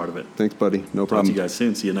being a part of it. Thanks, buddy. No problem. Talk to you guys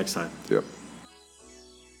soon. See you next time. Yep.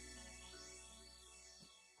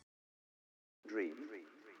 Dream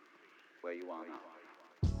where you are now.